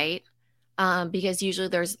tees, right? Because usually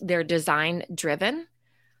they're design driven.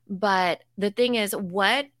 But the thing is,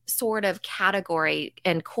 what sort of category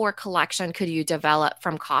and core collection could you develop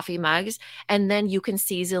from coffee mugs? And then you can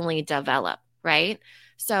seasonally develop, right?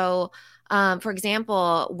 So, for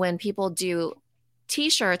example, when people do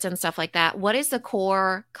t-shirts and stuff like that, what is the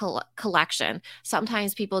core collection?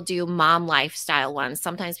 Sometimes people do mom lifestyle ones,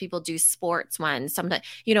 sometimes people do sports ones, sometimes,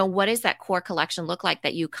 what does that core collection look like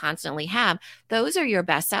that you constantly have? Those are your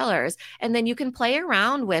best sellers. And then you can play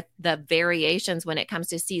around with the variations when it comes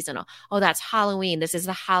to seasonal. Oh, that's Halloween. This is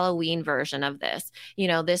the Halloween version of this.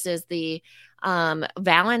 This is the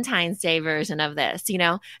Valentine's Day version of this,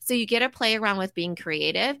 so you get to play around with being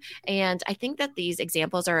creative. And I think that these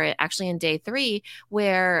examples are actually in day 3,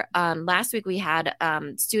 where last week we had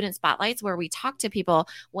student spotlights where we talked to people.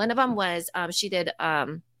 One of them was she did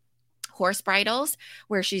horse bridles,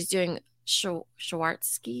 where she's doing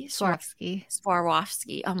Swarovski.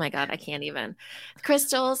 Oh my God, I can't even.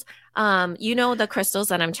 Crystals, the crystals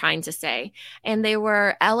that I'm trying to say. And they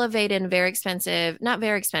were elevated and very expensive, not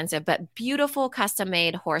very expensive, but beautiful custom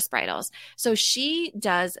made horse bridles. So she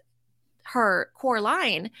does her core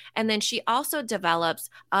line, and then she also develops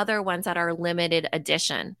other ones that are limited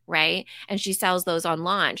edition, right? And she sells those on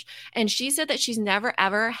launch. And she said that she's never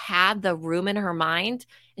ever had the room in her mind,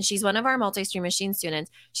 and she's one of our multi-stream machine students.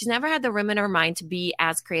 She's never had the room in her mind to be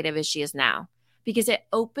as creative as she is now, because it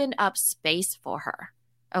opened up space for her.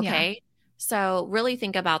 Okay. Yeah. So really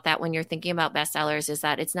think about that when you're thinking about bestsellers, is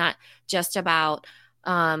that it's not just about,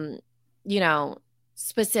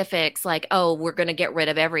 specifics like, oh, we're going to get rid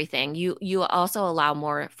of everything. You also allow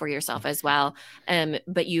more for yourself as well.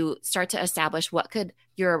 But you start to establish what could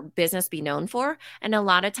your business be known for. And a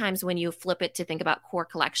lot of times when you flip it to think about core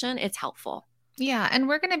collection, it's helpful. Yeah. And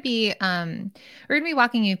we're going to be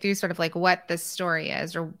walking you through sort of like what the story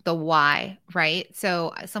is, or the why, right?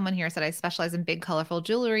 So someone here said, I specialize in big, colorful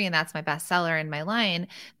jewelry, and that's my bestseller in my line.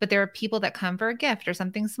 But there are people that come for a gift or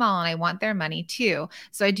something small, and I want their money too.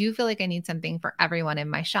 So I do feel like I need something for everyone in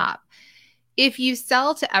my shop. If you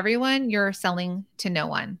sell to everyone, you're selling to no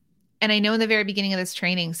one. And I know in the very beginning of this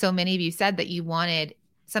training, so many of you said that you wanted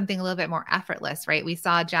something a little bit more effortless, right? We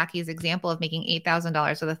saw Jackie's example of making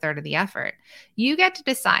 $8,000 with a third of the effort. You get to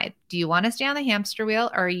decide, do you want to stay on the hamster wheel,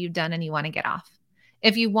 or are you done and you want to get off?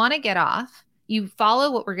 If you want to get off, you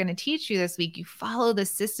follow what we're going to teach you this week. You follow the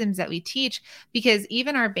systems that we teach, because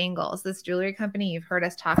even our bangles, this jewelry company, you've heard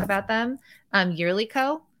us talk about them, Yearly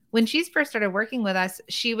Co. When she first started working with us,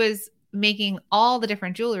 she was making all the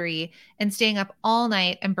different jewelry and staying up all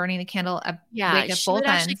night and burning the candle up. Yeah, she would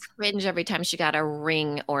actually cringe every time she got a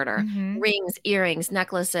ring order. Mm-hmm. Rings, earrings,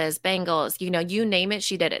 necklaces, bangles, you name it,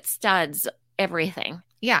 she did it. Studs, everything.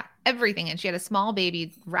 Yeah, everything. And she had a small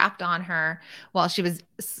baby wrapped on her while she was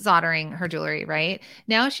soldering her jewelry, right?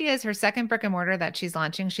 Now she has her second brick and mortar that she's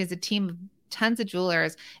launching. She has a team of tons of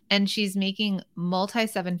jewelers, and she's making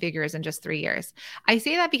multi-7 figures in just 3 years. I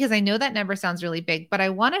say that because I know that number sounds really big, but I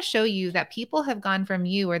want to show you that people have gone from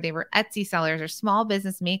you, where they were Etsy sellers or small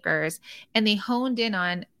business makers, and they honed in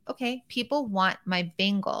on, okay, people want my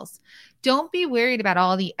bangles. Don't be worried about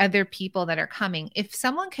all the other people that are coming. If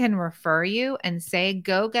someone can refer you and say,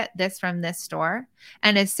 go get this from this store,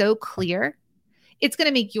 and is so clear, it's going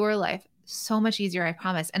to make your life so much easier, I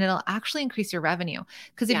promise. And it'll actually increase your revenue.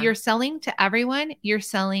 Because if you're selling to everyone, you're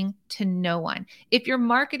selling to no one. If you're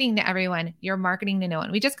marketing to everyone, you're marketing to no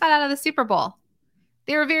one. We just got out of the Super Bowl.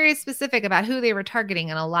 They were very specific about who they were targeting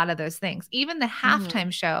and a lot of those things. Even the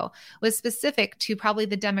halftime show was specific to probably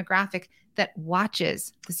the demographic that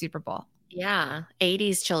watches the Super Bowl. Yeah,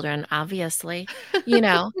 80s children, obviously,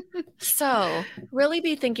 So really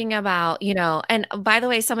be thinking about, and by the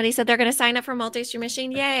way, somebody said they're going to sign up for multi-stream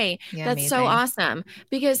machine. Yay. Yeah, that's amazing. So awesome,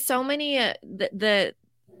 because so many, the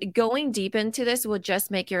going deep into this will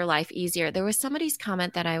just make your life easier. There was somebody's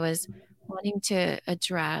comment that I was wanting to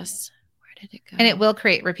address. Where did it go? And it will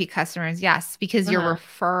create repeat customers. Yes, because you're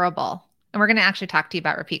referable. And we're going to actually talk to you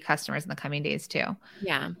about repeat customers in the coming days too.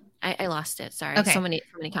 Yeah. I lost it. Sorry. Okay. So many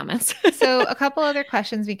comments. So a couple other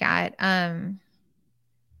questions we got.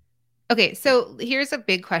 Okay. So here's a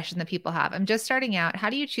big question that people have. I'm just starting out.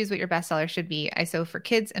 How do you choose what your bestseller should be? I sew for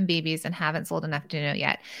kids and babies and haven't sold enough to know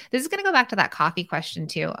yet. This is going to go back to that coffee question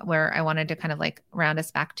too, where I wanted to kind of like round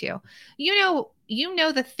us back to, you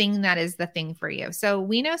know, the thing that is the thing for you. So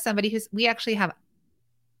we know somebody we actually have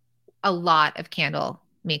a lot of candle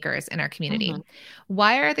makers in our community. Mhm.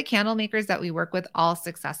 Why are the candle makers that we work with all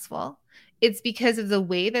successful? It's because of the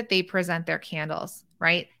way that they present their candles,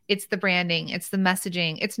 right? It's the branding, it's the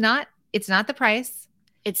messaging. It's not the price.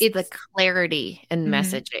 It's the It's clarity and Mhm.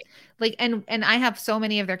 messaging. Like, and I have so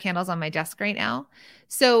many of their candles on my desk right now.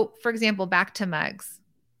 So, for example, back to mugs.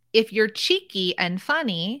 If you're cheeky and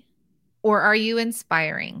funny, or are you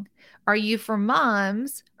inspiring? Are you for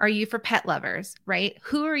moms? Are you for pet lovers, right?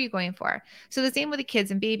 Who are you going for? So the same with the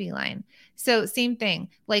kids and baby line. So same thing.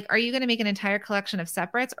 Like, are you going to make an entire collection of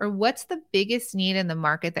separates, or what's the biggest need in the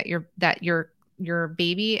market that your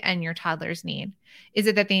baby and your toddlers need? Is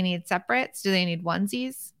it that they need separates? Do they need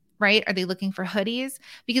onesies? Right? Are they looking for hoodies?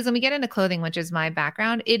 Because when we get into clothing, which is my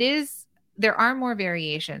background, there are more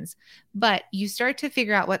variations, but you start to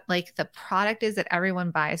figure out what like the product is that everyone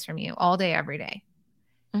buys from you all day, every day.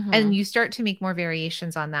 And Mhm. you start to make more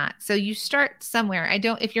variations on that. So you start somewhere.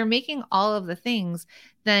 If you're making all of the things,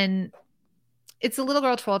 then it's the little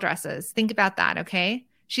girl twirl dresses. Think about that. Okay.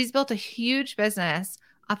 She's built a huge business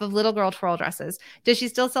off of little girl twirl dresses. Does she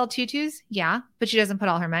still sell tutus? Yeah, but she doesn't put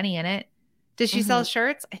all her money in it. Does she sell Mhm.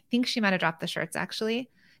 shirts? I think she might have dropped the shirts actually.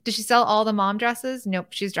 Does she sell all the mom dresses? Nope,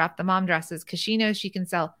 she's dropped the mom dresses because she knows she can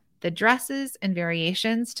sell the dresses and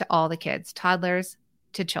variations to all the kids, toddlers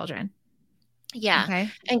to children. Yeah. Okay.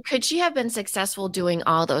 And could she have been successful doing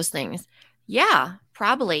all those things? Yeah,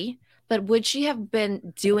 probably. But would she have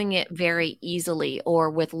been doing it very easily or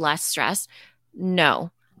with less stress?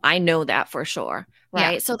 No, I know that for sure. Yeah.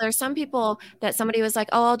 Right. So there's some people that somebody was like,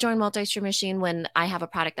 oh, I'll join Multi Stream Machine when I have a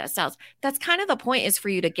product that sells. That's kind of the point, is for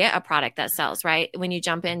you to get a product that sells, right? When you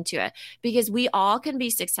jump into it, because we all can be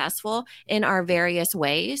successful in our various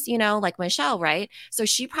ways, like Michelle, right? So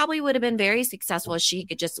she probably would have been very successful if she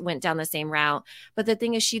could just went down the same route. But the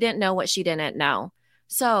thing is, she didn't know what she didn't know.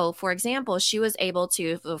 So, for example, she was able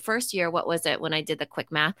to, for the first year, what was it when I did the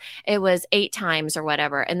quick math? It was 8 times or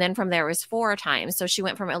whatever. And then from there it was 4 times. So she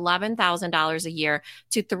went from $11,000 a year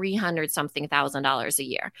to 300 something $1,000 a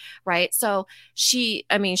year. Right. So she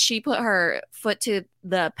put her foot to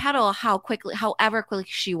the pedal however quickly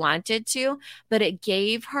she wanted to, but it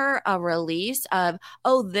gave her a release of,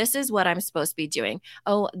 oh, this is what I'm supposed to be doing.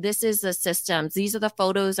 Oh, this is the systems. These are the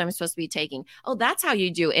photos I'm supposed to be taking. Oh, that's how you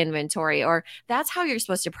do inventory, or that's how you're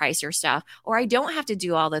supposed to price your stuff. Or I don't have to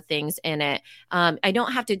do all the things in it. I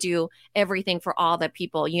don't have to do everything for all the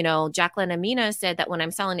people. Jacqueline Amina said that when I'm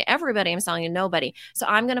selling to everybody, I'm selling to nobody. So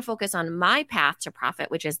I'm going to focus on my path to profit,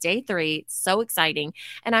 which is day 3. So exciting.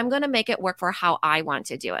 And I'm going to make it work for how I want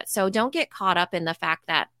to do it. So don't get caught up in the fact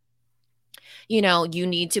that you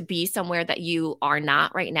need to be somewhere that you are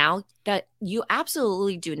not right now, that you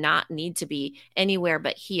absolutely do not need to be anywhere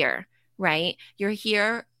but here, right? You're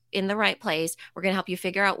here in the right place. We're going to help you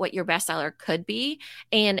figure out what your bestseller could be.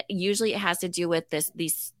 And usually it has to do with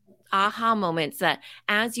these aha moments that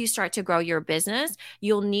as you start to grow your business,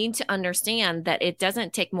 you'll need to understand that it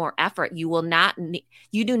doesn't take more effort. You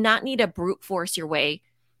do not need to brute force your way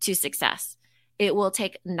to success. It will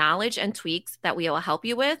take knowledge and tweaks that we will help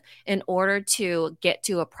you with in order to get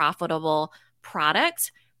to a profitable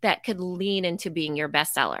product that could lean into being your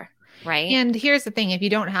bestseller, right? And here's the thing. If you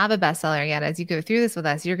don't have a bestseller yet, as you go through this with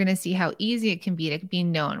us, you're going to see how easy it can be to be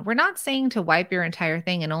known. We're not saying to wipe your entire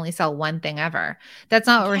thing and only sell one thing ever. That's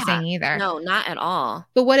not what we're Yeah, saying either. no, not at all.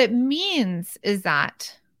 But what it means is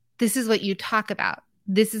that this is what you talk about.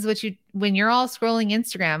 This is when you're all scrolling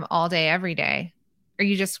Instagram all day, every day, are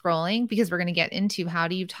you just scrolling? Because we're going to get into how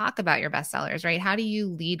do you talk about your bestsellers, right? How do you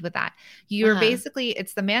lead with that? You're basically,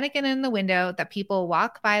 it's the mannequin in the window that people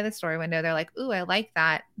walk by the store window. They're like, ooh, I like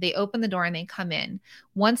that. They open the door and they come in.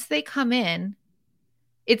 Once they come in,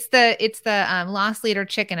 it's the lost leader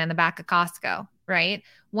chicken in the back of Costco, right?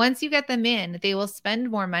 Once you get them in, they will spend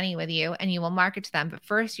more money with you and you will market to them. But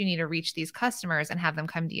first, you need to reach these customers and have them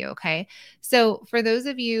come to you. Okay. So for those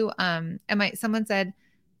of you, someone said,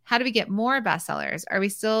 how do we get more bestsellers? Are we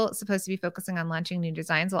still supposed to be focusing on launching new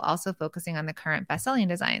designs while also focusing on the current best-selling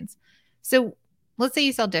designs? So let's say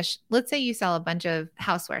you sell a bunch of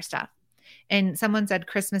houseware stuff, and someone said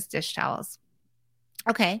Christmas dish towels.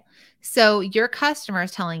 Okay. So your customer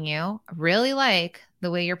is telling you, I really like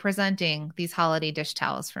the way you're presenting these holiday dish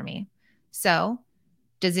towels for me. So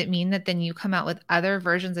does it mean that then you come out with other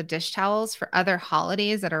versions of dish towels for other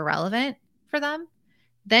holidays that are relevant for them?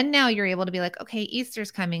 Then now you're able to be like, okay,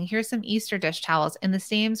 Easter's coming. Here's some Easter dish towels in the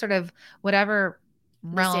same sort of whatever The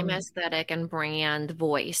same realm. aesthetic and brand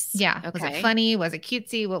voice. Yeah. Was it Okay. funny? Was it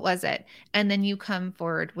cutesy? What was it? And then you come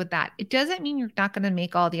forward with that. It doesn't mean you're not going to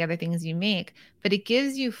make all the other things you make, but it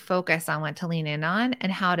gives you focus on what to lean in on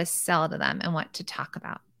and how to sell to them and what to talk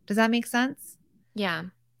about. Does that make sense? Yeah.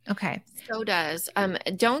 Okay. So does.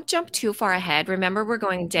 Don't jump too far ahead. Remember, we're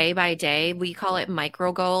going day by day. We call it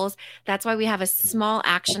micro goals. That's why we have a small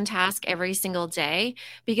action task every single day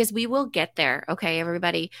because we will get there. Okay,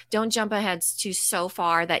 everybody. Don't jump ahead to so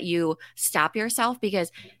far that you stop yourself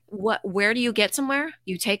because where do you get somewhere?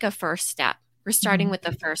 You take a first step. We're starting with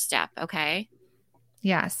the first step. Okay.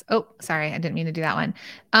 Yes. Oh, sorry. I didn't mean to do that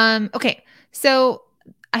one. Okay. So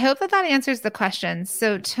I hope that answers the questions.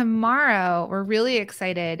 So tomorrow we're really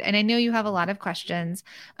excited and I know you have a lot of questions.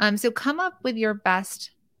 So come up with figure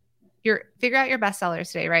out your best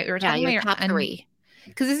sellers today, right? We were Yeah, talking your about top three.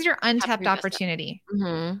 because this is your Top untapped three best opportunity.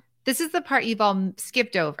 Mm-hmm. This is the part you've all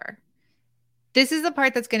skipped over. This is the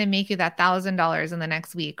part that's going to make you that $1,000 in the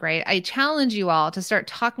next week, right? I challenge you all to start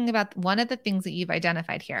talking about one of the things that you've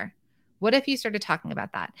identified here. What if you started talking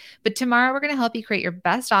about that? But tomorrow we're going to help you create your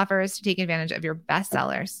best offers to take advantage of your best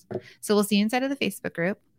sellers. So we'll see you inside of the Facebook group.